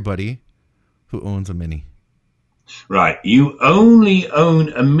to everybody who owns a Mini. Right, you only own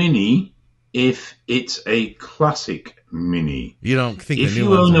a Mini if it's a classic Mini. You don't think if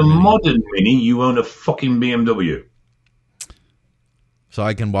you own a modern Mini, you own a fucking BMW. So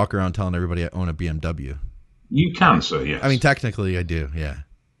I can walk around telling everybody I own a BMW. You can, sir. Yes. I mean, technically, I do. Yeah.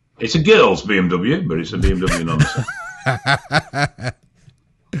 It's a girl's BMW, but it's a BMW nonsense.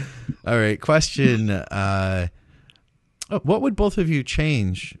 All right. Question. What would both of you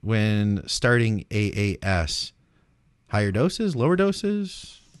change when starting AAS? Higher doses, lower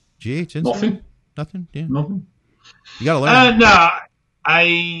doses, GH insulin? Nothing. Nothing? Yeah. Nothing. You got to learn. No.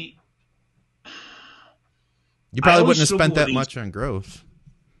 You probably wouldn't have spent that much on growth.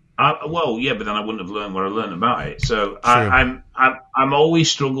 Well, yeah, but then I wouldn't have learned what I learned about it. So I'm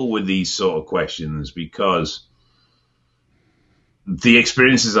always struggle with these sort of questions because the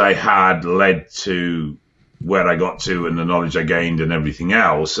experiences I had led to where I got to and the knowledge I gained and everything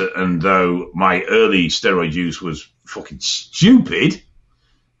else. And though my early steroid use was fucking stupid,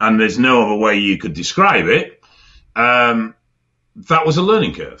 and there's no other way you could describe it, that was a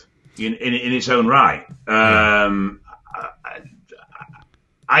learning curve in its own right.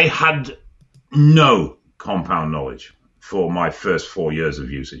 I had no compound knowledge for my first 4 years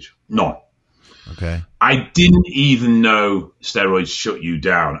of usage. None. Okay. I didn't even know steroids shut you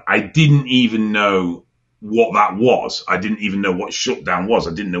down. I didn't even know what that was. I didn't even know what shutdown was.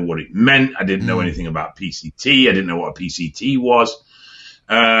 I didn't know what it meant. I didn't know anything about PCT. I didn't know what a PCT was.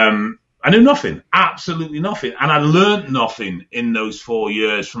 I knew nothing, absolutely nothing. And I learned nothing in those 4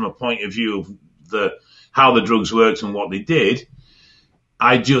 years from a point of view of how the drugs worked and what they did.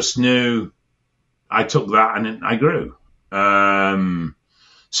 I just knew I took that and I grew.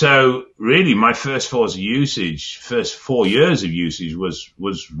 So really my first 4 years of usage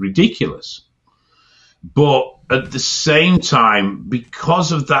was ridiculous. But at the same time,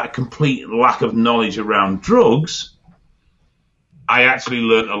 because of that complete lack of knowledge around drugs, I actually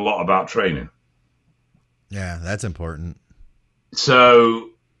learned a lot about training. Yeah, that's important. So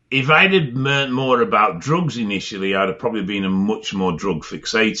if I'd have learned more about drugs initially, I'd have probably been a much more drug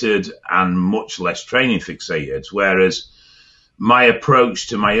fixated and much less training fixated. Whereas my approach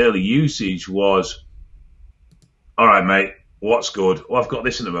to my early usage was, all right, mate, what's good? Well, I've got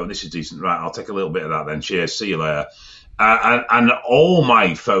this in the moment. This is decent. Right, I'll take a little bit of that then. Cheers. See you later. And all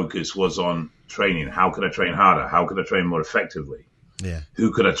my focus was on training. How could I train harder? How could I train more effectively? Yeah.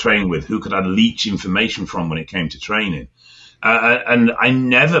 Who could I train with? Who could I leech information from when it came to training? And I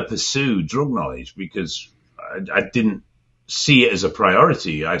never pursued drug knowledge because I didn't see it as a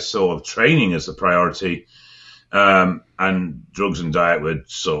priority. I saw training as a priority, and drugs and diet were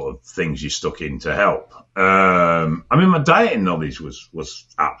sort of things you stuck in to help. I mean, my dieting knowledge was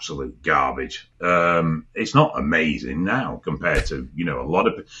absolute garbage. It's not amazing now compared to, a lot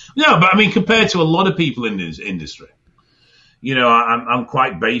of, but I mean, compared to a lot of people in this industry. I'm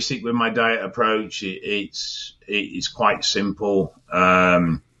quite basic with my diet approach. It's quite simple.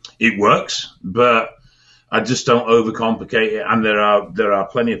 It works, but I just don't overcomplicate it. And there are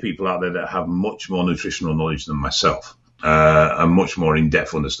plenty of people out there that have much more nutritional knowledge than myself, and much more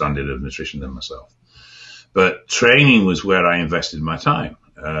in-depth understanding of nutrition than myself. But training was where I invested my time,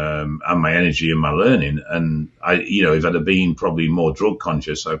 and my energy and my learning. And if I'd have been probably more drug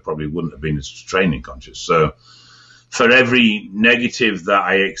conscious, I probably wouldn't have been as training conscious. So for every negative that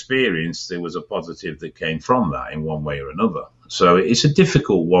I experienced, there was a positive that came from that in one way or another. So it's a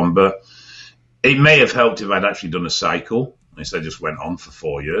difficult one, but it may have helped if I'd actually done a cycle instead of just went on for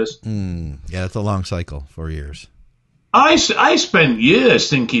 4 years. Yeah, that's a long cycle, 4 years. I spent years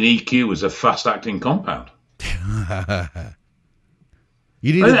thinking EQ was a fast-acting compound.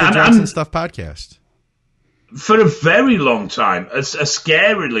 You needed the Johnson Stuff podcast. For a very long time, a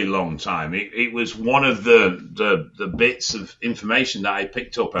scarily long time, it was one of the bits of information that I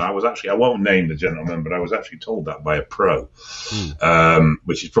picked up, and I won't name the gentleman, but I was actually told that by a pro,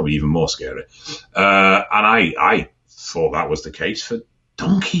 which is probably even more scary. And I thought that was the case for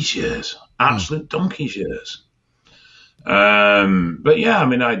donkey's years, absolute donkey's years. But yeah, I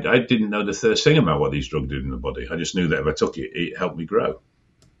mean, I didn't know the first thing about what these drugs did in the body. I just knew that if I took it, it helped me grow.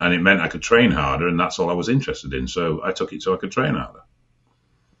 And it meant I could train harder, and that's all I was interested in. So I took it so I could train harder.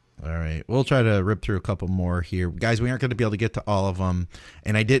 All right. We'll try to rip through a couple more here. Guys, we aren't going to be able to get to all of them.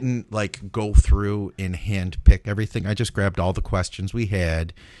 And I didn't go through and hand pick everything. I just grabbed all the questions we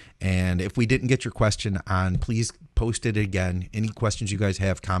had. And if we didn't get your question on, please post it again. Any questions you guys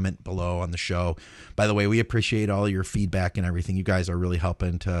have, comment below on the show. By the way, we appreciate all your feedback and everything. You guys are really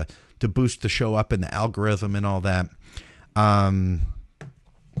helping to boost the show up in the algorithm and all that.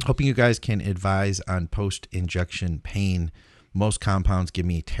 Hoping you guys can advise on post-injection pain. Most compounds give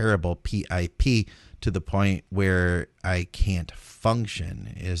me terrible PIP to the point where I can't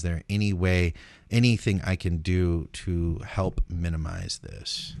function. Is there anything I can do to help minimize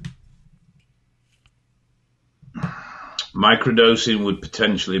this? Microdosing would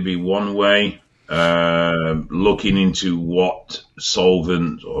potentially be one way. Looking into what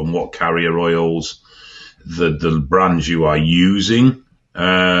solvent and what carrier oils the brands you are using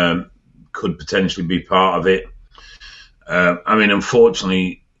could potentially be part of it. I mean,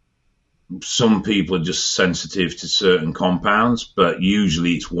 unfortunately, some people are just sensitive to certain compounds, but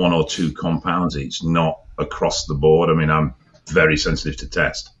usually it's one or two compounds. It's not across the board. I mean, very sensitive to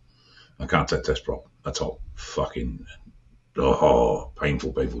test. I can't take test prop at all. Fucking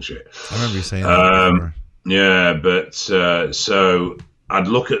painful shit. I remember you saying that before. Yeah, but so I'd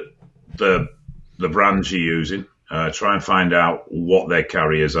look at the brands you're using, try and find out what their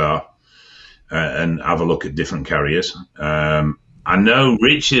carriers are, and have a look at different carriers. I know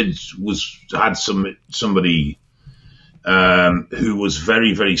Richard had somebody who was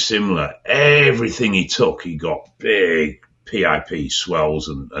very, very similar. Everything he took, he got big PIP swells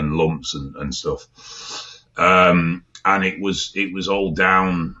and lumps and stuff. And it was all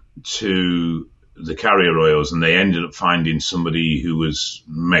down to the carrier oils, and they ended up finding somebody who was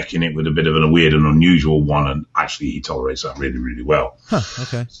making it with a bit of a weird and unusual one, and actually he tolerates that really, really well.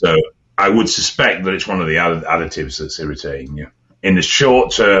 Okay. So I would suspect that it's one of the additives that's irritating you. In the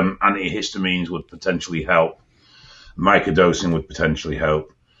short term, antihistamines would potentially help. Microdosing would potentially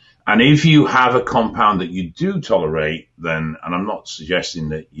help. And if you have a compound that you do tolerate, then, and I'm not suggesting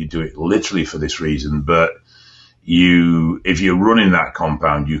that you do it literally for this reason, but if you're running that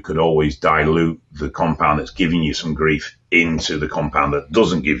compound, you could always dilute the compound that's giving you some grief into the compound that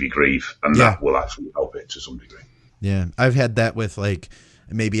doesn't give you grief, and that will actually help it to some degree. Yeah, I've had that with, like,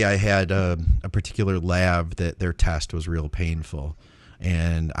 maybe I had a particular lab that their test was real painful,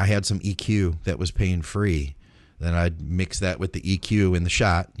 and I had some EQ that was pain-free. Then I'd mix that with the EQ in the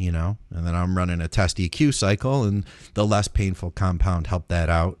shot, and then I'm running a test EQ cycle, and the less painful compound helped that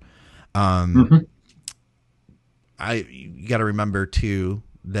out. You got to remember too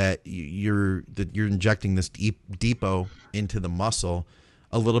that you're injecting this depot into the muscle.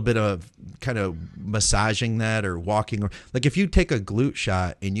 A little bit of kind of massaging that or walking, or like if you take a glute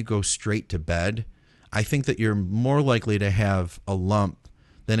shot and you go straight to bed, I think that you're more likely to have a lump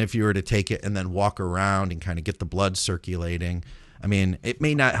than if you were to take it and then walk around and kind of get the blood circulating. I mean, it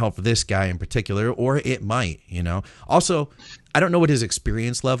may not help this guy in particular, or it might, Also, I don't know what his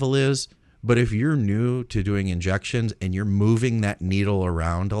experience level is, but if you're new to doing injections and you're moving that needle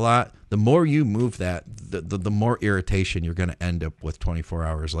around a lot, the more you move that, the more irritation you're going to end up with 24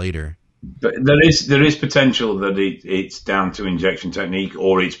 hours later. But there is potential that it's down to injection technique,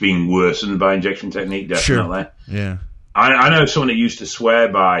 or it's being worsened by injection technique, definitely. Sure. Yeah. I know someone that used to swear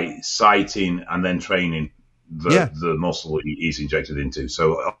by sighting and then training the muscle he's injected into.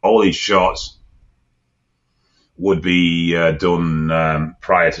 So all these shots would be done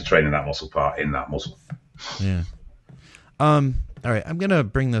prior to training that muscle part in that muscle. Yeah. All right, I'm gonna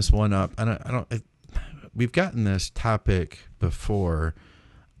bring this one up. We've gotten this topic before.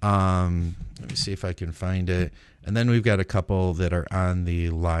 Let me see if I can find it, and then we've got a couple that are on the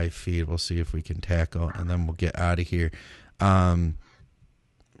live feed. We'll see if we can tackle, and then we'll get out of here.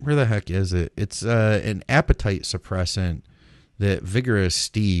 Where the heck is it? It's an appetite suppressant that Vigorous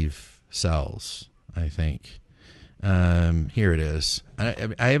Steve sells, I think. Here it is. I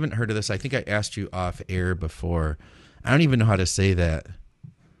haven't heard of this. I think I asked you off air before. I don't even know how to say that.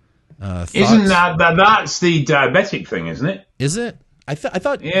 Isn't that's the diabetic thing, isn't it? Is it? I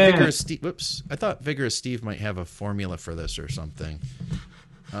thought Vigorous Steve. Whoops! I thought Vigorous Steve might have a formula for this or something.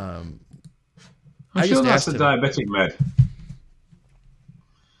 I'm sure that's the diabetic med.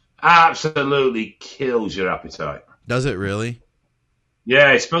 Absolutely kills your appetite. Does it really?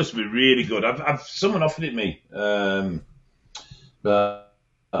 Yeah, it's supposed to be really good. Someone offered it me, but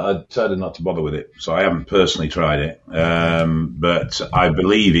I decided not to bother with it, so I haven't personally tried it. But I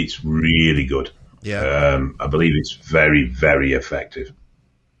believe it's really good. Yeah, I believe it's very, very effective.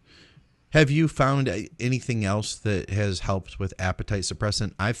 Have you found anything else that has helped with appetite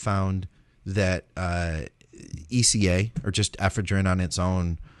suppressant? I've found that ECA, or just ephedrine on its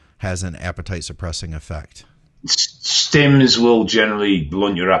own, has an appetite suppressing effect. Stims will generally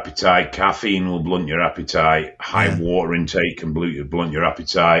blunt your appetite. Caffeine will blunt your appetite. High water intake can blunt your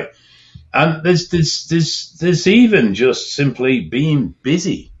appetite. And there's even just simply being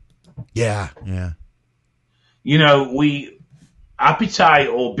busy. Yeah. Appetite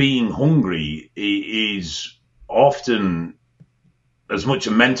or being hungry is often as much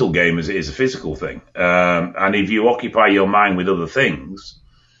a mental game as it is a physical thing. And if you occupy your mind with other things,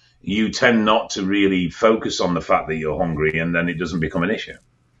 you tend not to really focus on the fact that you're hungry, and then it doesn't become an issue.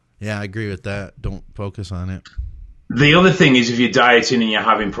 Yeah, I agree with that. Don't focus on it. The other thing is, if you're dieting and you're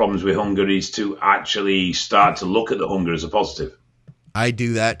having problems with hunger, is to actually start to look at the hunger as a positive. I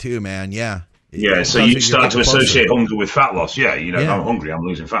do that too, man. Yeah. Yeah, so you start to associate hunger with fat loss. Yeah, if I'm hungry, I'm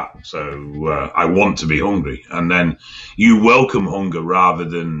losing fat. So I want to be hungry. And then you welcome hunger rather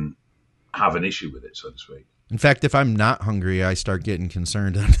than have an issue with it, so to speak. In fact, if I'm not hungry, I start getting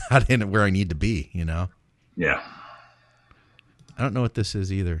concerned I'm not in it where I need to be, Yeah. I don't know what this is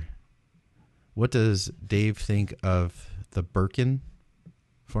either. What does Dave think of the Birkin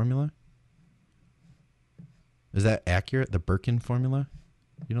formula? Is that accurate? The Birkin formula?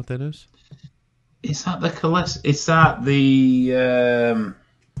 You know what that is? Is that the cholesterol? Is that the? I'm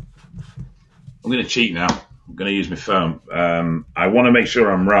going to cheat now. I'm going to use my phone. I want to make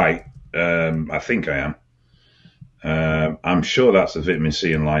sure I'm right. I think I am. I'm sure that's the vitamin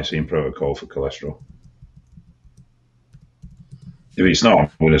C and lysine protocol for cholesterol. If it's not, I'm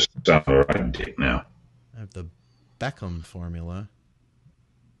going to sound a right dick now. I have the Beckham formula.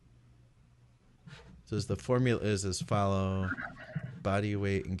 It says the formula is as follow: body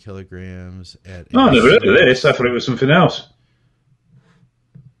weight in kilograms at. Oh, I never heard of this. I thought it was something else.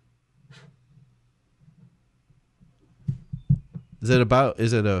 Is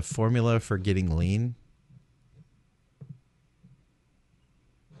it a formula for getting lean?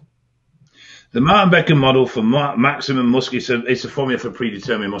 The Martin Beckham model for maximum muscular, it's a formula for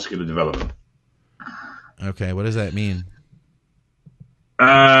predetermined muscular development. Okay, what does that mean?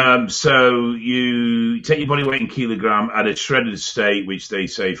 So you take your body weight in kilogram at a shredded state, which they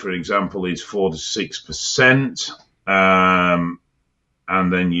say, for example, is 4 to 6%. And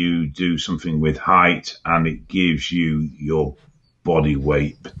then you do something with height, and it gives you your body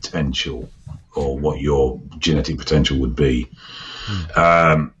weight potential, or what your genetic potential would be.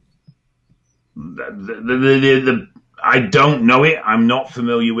 I don't know it. I'm not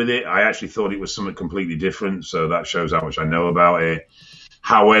familiar with it. I actually thought it was something completely different, so that shows how much I know about it.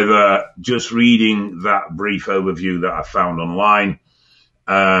 However, just reading that brief overview that I found online,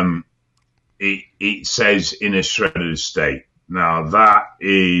 it says in a shredded state. Now, that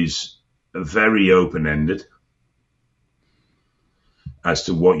is very open-ended as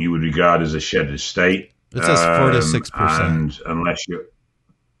to what you would regard as a shredded state. It says 4 to 6%. And unless you're...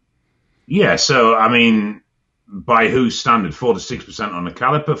 Yeah, so, I mean, by whose standard? 4 to 6% on a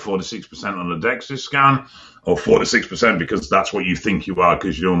caliper, 4 to 6% on a DEXA scan, or 4 to 6% because that's what you think you are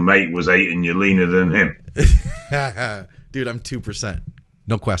because your mate was 8 and you're leaner than him? Dude, I'm 2%.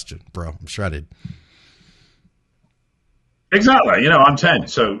 No question, bro. I'm shredded. Exactly. I'm 10.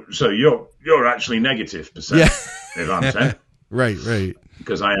 So you're actually negative percent if I'm 10. Right.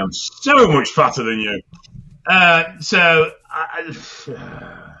 Because I am so much fatter than you.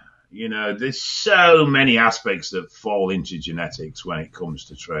 There's so many aspects that fall into genetics when it comes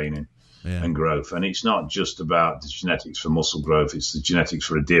to training and growth. And it's not just about the genetics for muscle growth. It's the genetics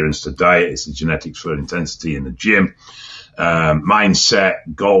for adherence to diet. It's the genetics for intensity in the gym,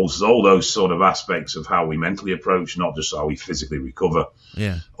 mindset, goals, all those sort of aspects of how we mentally approach, not just how we physically recover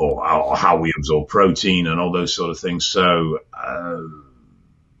or how we absorb protein and all those sort of things. So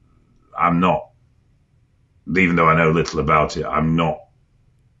I'm not, even though I know little about it, I'm not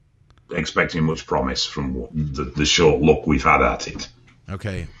expecting much promise from the short look we've had at it.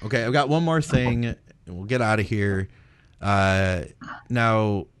 Okay. I've got one more thing, and we'll get out of here.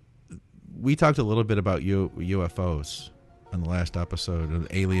 Now, we talked a little bit about UFOs on the last episode of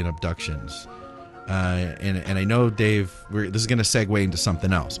alien abductions. And I know, Dave, this is going to segue into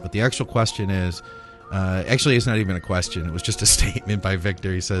something else, but the actual question is, actually, it's not even a question. It was just a statement by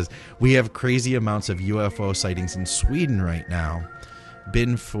Victor. He says, we have crazy amounts of UFO sightings in Sweden right now.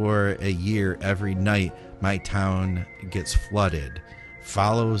 Been for a year. Every night my town gets flooded.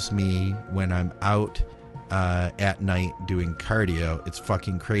 Follows me when I'm out at night doing cardio. It's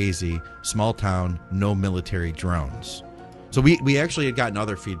fucking crazy. Small town, no military drones. So we actually had gotten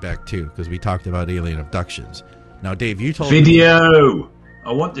other feedback too, because we talked about alien abductions. Now, Dave, you told video.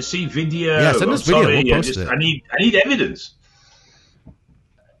 I want to see video. Yeah, send us video. We'll post it. I need evidence.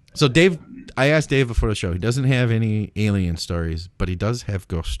 So Dave, I asked Dave before the show. He doesn't have any alien stories, but he does have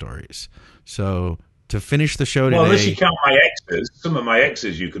ghost stories. So to finish the show today, well, unless you count my exes, some of my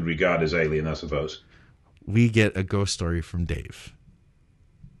exes you could regard as alien, I suppose. We get a ghost story from Dave.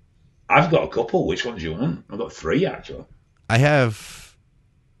 I've got a couple. Which ones do you want? I've got 3 actually. I have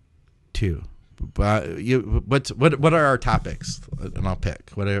 2. What are our topics? And I'll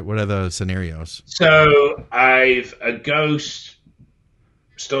pick. What are the scenarios? So I've a ghost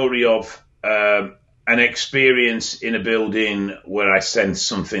story of an experience in a building where I sensed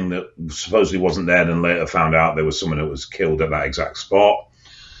something that supposedly wasn't there, and later found out there was someone that was killed at that exact spot.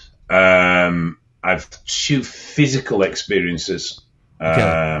 I've 2 physical experiences.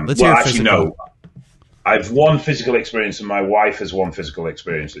 Let's hear physical. No. I've 1 physical experience, and my wife has 1 physical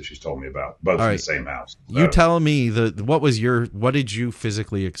experience that she's told me about, both in the same house. So. You tell me what did you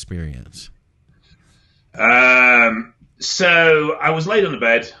physically experience? So I was laid on the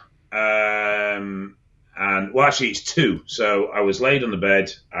bed, and well, actually it's 2. So I was laid on the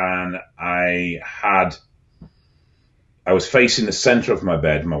bed, and I had I was facing the center of my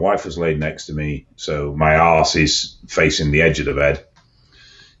bed. My wife was laid next to me, so my arse is facing the edge of the bed.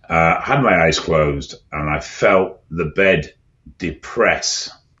 I had my eyes closed, and I felt the bed depress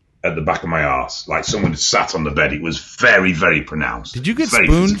at the back of my arse, like someone had sat on the bed. It was very, very pronounced. Did you get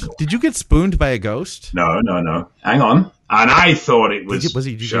spooned? Physical. Did you get spooned by a ghost? No. Hang on. And I thought it was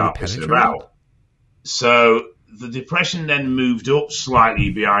sharp pissing about. So the depression then moved up slightly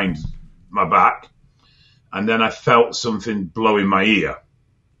behind my back, and then I felt something blowing my ear.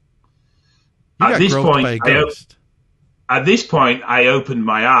 At this point, I opened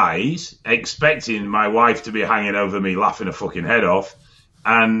my eyes, expecting my wife to be hanging over me, laughing her fucking head off,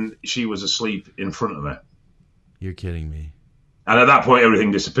 and she was asleep in front of me. You're kidding me. And at that point,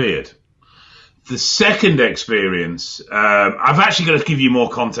 everything disappeared. The second experience, I've actually got to give you more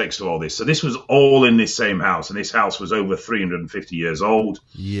context to all this. So this was all in this same house, and this house was over 350 years old.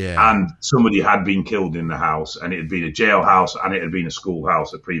 Yeah. And somebody had been killed in the house, and it had been a jailhouse, and it had been a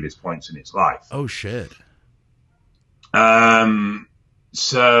schoolhouse at previous points in its life. Oh, shit. The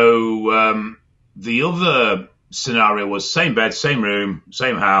other scenario was same bed, same room,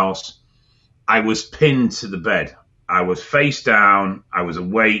 same house. I was pinned to the bed. I was face down. I was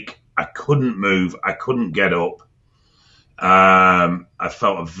awake. I couldn't move. I couldn't get up. I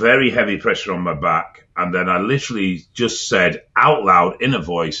felt a very heavy pressure on my back. And then I literally just said out loud in a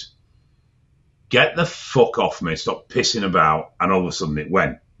voice, "Get the fuck off me. Stop pissing about." And all of a sudden it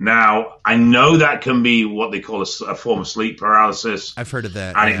went. Now, I know that can be what they call a form of sleep paralysis. I've heard of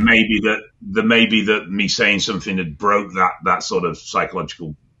that. And it may be that me saying something had broke that sort of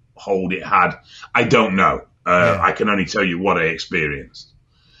psychological hold it had. I don't know. I can only tell you what I experienced.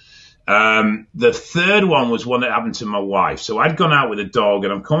 The third one was one that happened to my wife. So I'd gone out with a dog,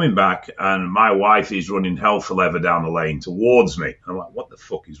 and I'm coming back, and my wife is running hell for leather down the lane towards me. I'm like, what the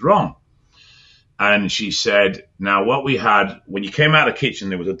fuck is wrong? And she said, now what we had, when you came out of the kitchen,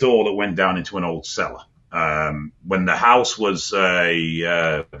 there was a door that went down into an old cellar. When the house was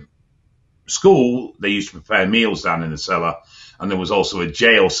a school, they used to prepare meals down in the cellar, and there was also a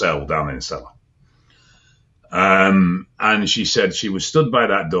jail cell down in the cellar. And she said she was stood by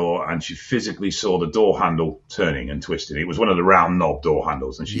that door, and she physically saw the door handle turning and twisting. It was one of the round knob door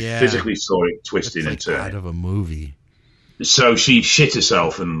handles, and she physically saw it twisting and turning. Out of a movie. So she shit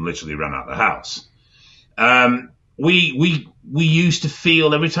herself and literally ran out of the house. We used to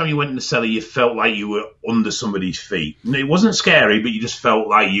feel every time you went in the cellar, you felt like you were under somebody's feet. It wasn't scary, but you just felt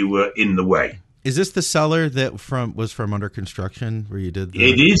like you were in the way. Is this the cellar that was from Under Construction where you did?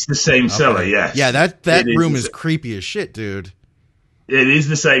 It is the same cellar, yes. Yeah, that room is creepy as shit, dude. It is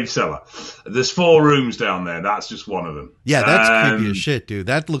the same cellar. There's 4 rooms down there. That's just one of them. Yeah, that's creepy as shit, dude.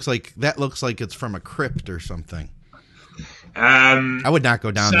 That looks like it's from a crypt or something. I would not go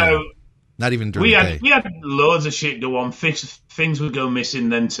down there. Not even during the day. We had loads of shit go on. Things would go missing,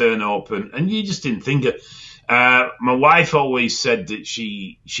 then turn up, and you just didn't think it. My wife always said that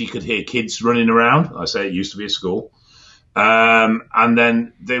she could hear kids running around. I say it used to be a school. And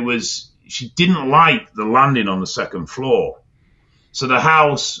then she didn't like the landing on the second floor. So the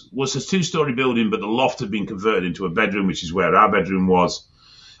house was a 2-story building, but the loft had been converted into a bedroom, which is where our bedroom was.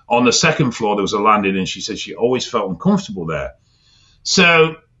 On the second floor, there was a landing, and she said she always felt uncomfortable there.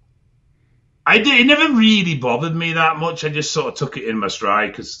 So it never really bothered me that much. I just sort of took it in my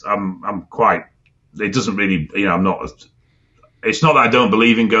stride because I'm quite. It doesn't really, I'm not. It's not that I don't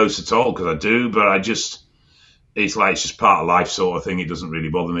believe in ghosts at all, because I do, but it's just part of life sort of thing. It doesn't really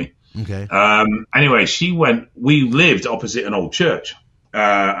bother me. Okay. Anyway, we lived opposite an old church,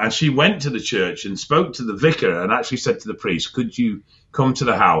 and she went to the church and spoke to the vicar and actually said to the priest, "Could you come to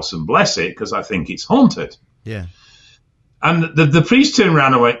the house and bless it? Because I think it's haunted." Yeah. And the priest turned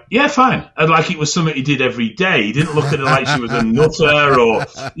around and went, "Yeah, fine." And like it was something he did every day. He didn't look at her like she was a nutter or,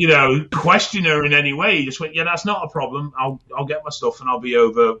 question her in any way. He just went, "Yeah, that's not a problem. I'll get my stuff and I'll be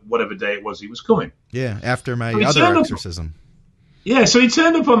over whatever day it was he was coming." Yeah, after my other exorcism. Yeah, so he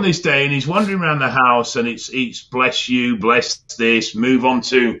turned up on this day and he's wandering around the house, and it's bless you, bless this, move on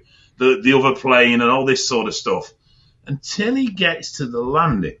to the other plane and all this sort of stuff until he gets to the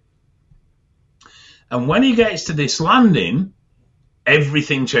landing. And when he gets to this landing,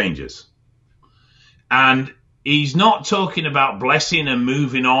 everything changes. And he's not talking about blessing and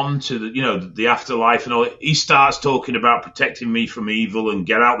moving on to the afterlife and all. He starts talking about protecting me from evil and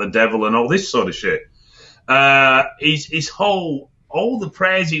get out the devil and all this sort of shit. All the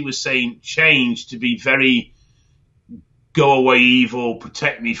prayers he was saying changed to be very go away evil,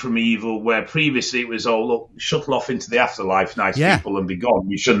 protect me from evil, where previously it was look, shuttle off into the afterlife, nice people, and be gone.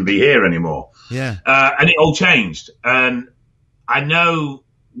 You shouldn't be here anymore. Yeah. And it all changed. And I know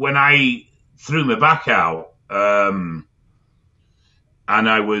when I threw my back out, and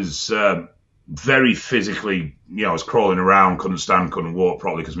I was very physically, I was crawling around, couldn't stand, couldn't walk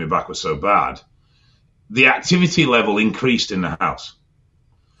properly because my back was so bad. The activity level increased in the house.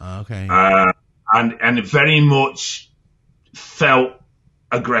 Okay. And it very much felt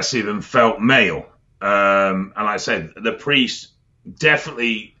aggressive and felt male. And like I said, the priest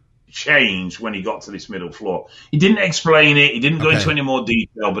definitely changed when he got to this middle floor. He didn't explain it. He didn't go into any more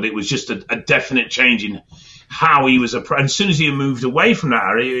detail, but it was just a definite change in how he was. And as soon as he moved away from that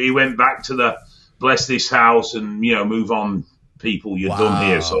area, he went back to the bless this house and, move on, people, you're done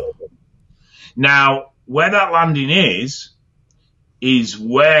here. So now, where that landing is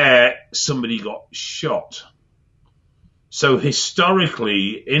where somebody got shot. So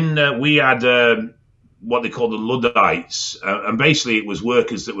historically, we had what they call the Luddites, and basically it was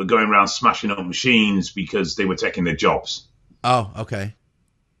workers that were going around smashing up machines because they were taking their jobs. Oh, okay.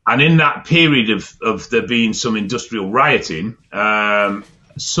 And in that period of there being some industrial rioting,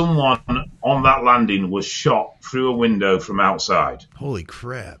 someone on that landing was shot through a window from outside. Holy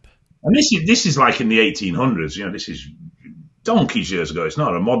crap. And this is like in the 1800s, this is donkeys years ago. It's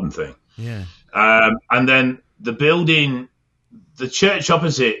not a modern thing. Yeah. And then the building, the church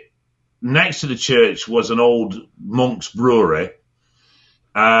opposite, next to the church was an old monk's brewery.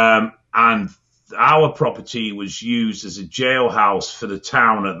 And our property was used as a jailhouse for the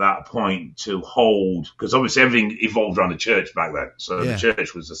town at that point to hold, because obviously everything evolved around the church back then. So the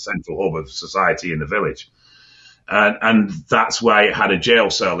church was the central hub of society in the village. And that's why it had a jail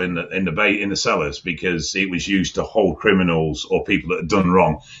cell in the cellars, because it was used to hold criminals or people that had done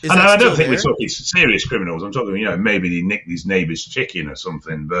wrong. And I don't think we're talking serious criminals. I'm talking, maybe they nicked his neighbour's chicken or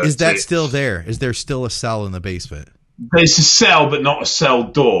something. But is that still there? Is there still a cell in the basement? There's a cell, but not a cell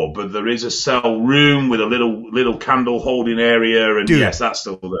door. But there is a cell room with a little candle holding area. And yes, that's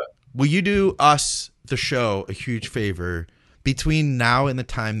still there. Will you do us, the show, a huge favor? Between now and the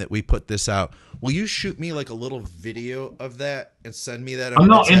time that we put this out, will you shoot me like a little video of that and send me that? I'm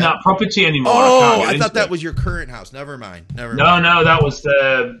not in that property anymore. Oh, I thought that was your current house. Never mind. No, that was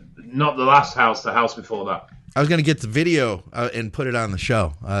not the last house. The house before that. I was going to get the video and put it on the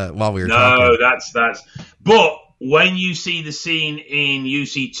show while we were No, talking. that's. But when you see the scene in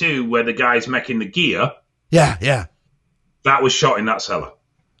UC2 where the guy's making the gear, yeah, that was shot in that cellar.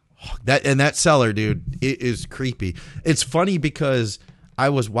 That cellar, dude, it is creepy. It's funny because I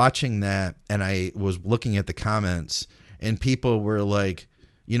was watching that and I was looking at the comments and people were like,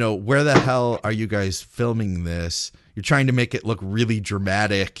 where the hell are you guys filming this? You're trying to make it look really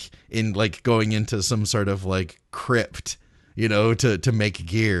dramatic in like going into some sort of like crypt, to make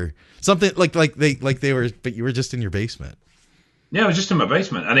gear. Something like they were, but you were just in your basement. Yeah, I was just in my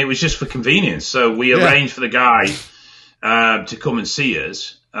basement and it was just for convenience. So we arranged for the guy to come and see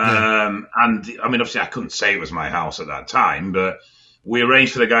us. And I mean, obviously I couldn't say it was my house at that time, but we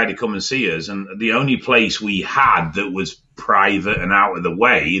arranged for the guy to come and see us. And the only place we had that was private and out of the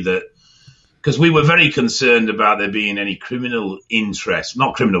way, because we were very concerned about there being any criminal interest,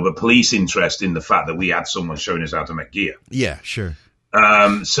 not criminal, but police interest in the fact that we had someone showing us how to make gear. Yeah, sure.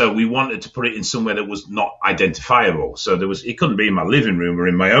 So we wanted to put it in somewhere that was not identifiable. So it couldn't be in my living room or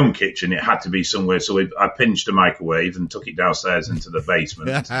in my own kitchen. It had to be somewhere. So I pinched a microwave and took it downstairs into the basement,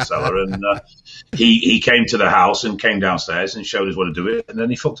 into the cellar. And he came to the house and came downstairs and showed us what to do it. And then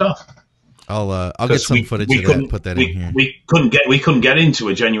he fucked off. I'll get some footage of that and put that in here. We couldn't get into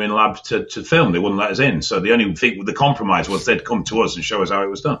a genuine lab to film. They wouldn't let us in. So the only thing, the compromise was they'd come to us and show us how it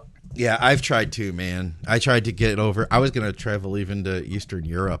was done. Yeah, I've tried to, man. I tried to get over. I was going to travel even to Eastern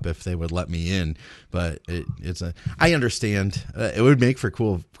Europe if they would let me in, but I understand. It would make for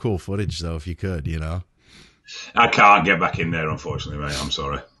cool footage though if you could, I can't get back in there, unfortunately, mate. I'm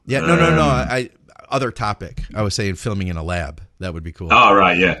sorry. Yeah, no. Other topic. I was saying filming in a lab. That would be cool. Oh,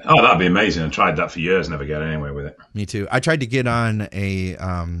 right, yeah. Oh, that'd be amazing. I tried that for years, never got anywhere with it. Me too. I tried to get on a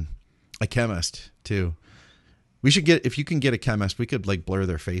chemist too. We should if you can get a chemist, we could like blur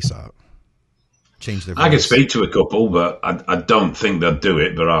their face out, change their voice. I could speak to a couple, but I don't think they'll do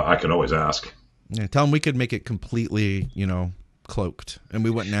it, but I could always ask. Yeah, tell them we could make it completely, cloaked, and we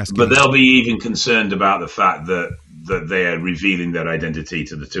wouldn't ask. But they'll be even concerned about the fact that they're revealing their identity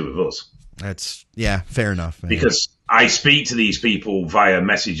to the two of us. That's fair enough. Man. Because I speak to these people via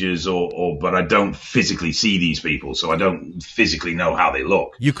messages but I don't physically see these people, so I don't physically know how they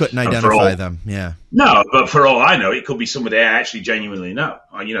look. You couldn't identify them, yeah. No, but for all I know, it could be somebody I actually genuinely know,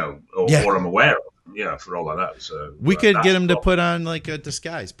 or I'm aware of, for all I know. So we could get them to put on like a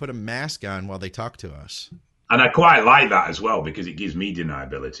disguise, put a mask on while they talk to us. And I quite like that as well, because it gives me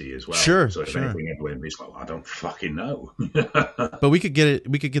deniability as well. Sure, so if anything ever went, it's like, I don't fucking know. But we could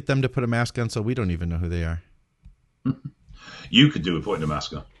get them to put a mask on so we don't even know who they are. You could do with putting a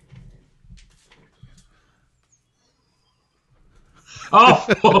mask on. Oh,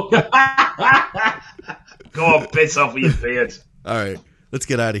 go on, piss off with your beard. All right, let's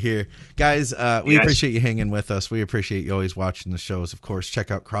get out of here. Guys, we appreciate you hanging with us. We appreciate you always watching the shows. Of course,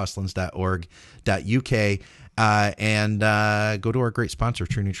 check out crosslands.org.uk and go to our great sponsor,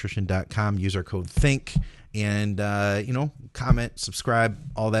 TrueNutrition.com. Use our code THINK and, comment, subscribe,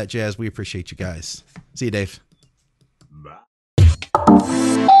 all that jazz. We appreciate you guys. See you, Dave. Bye.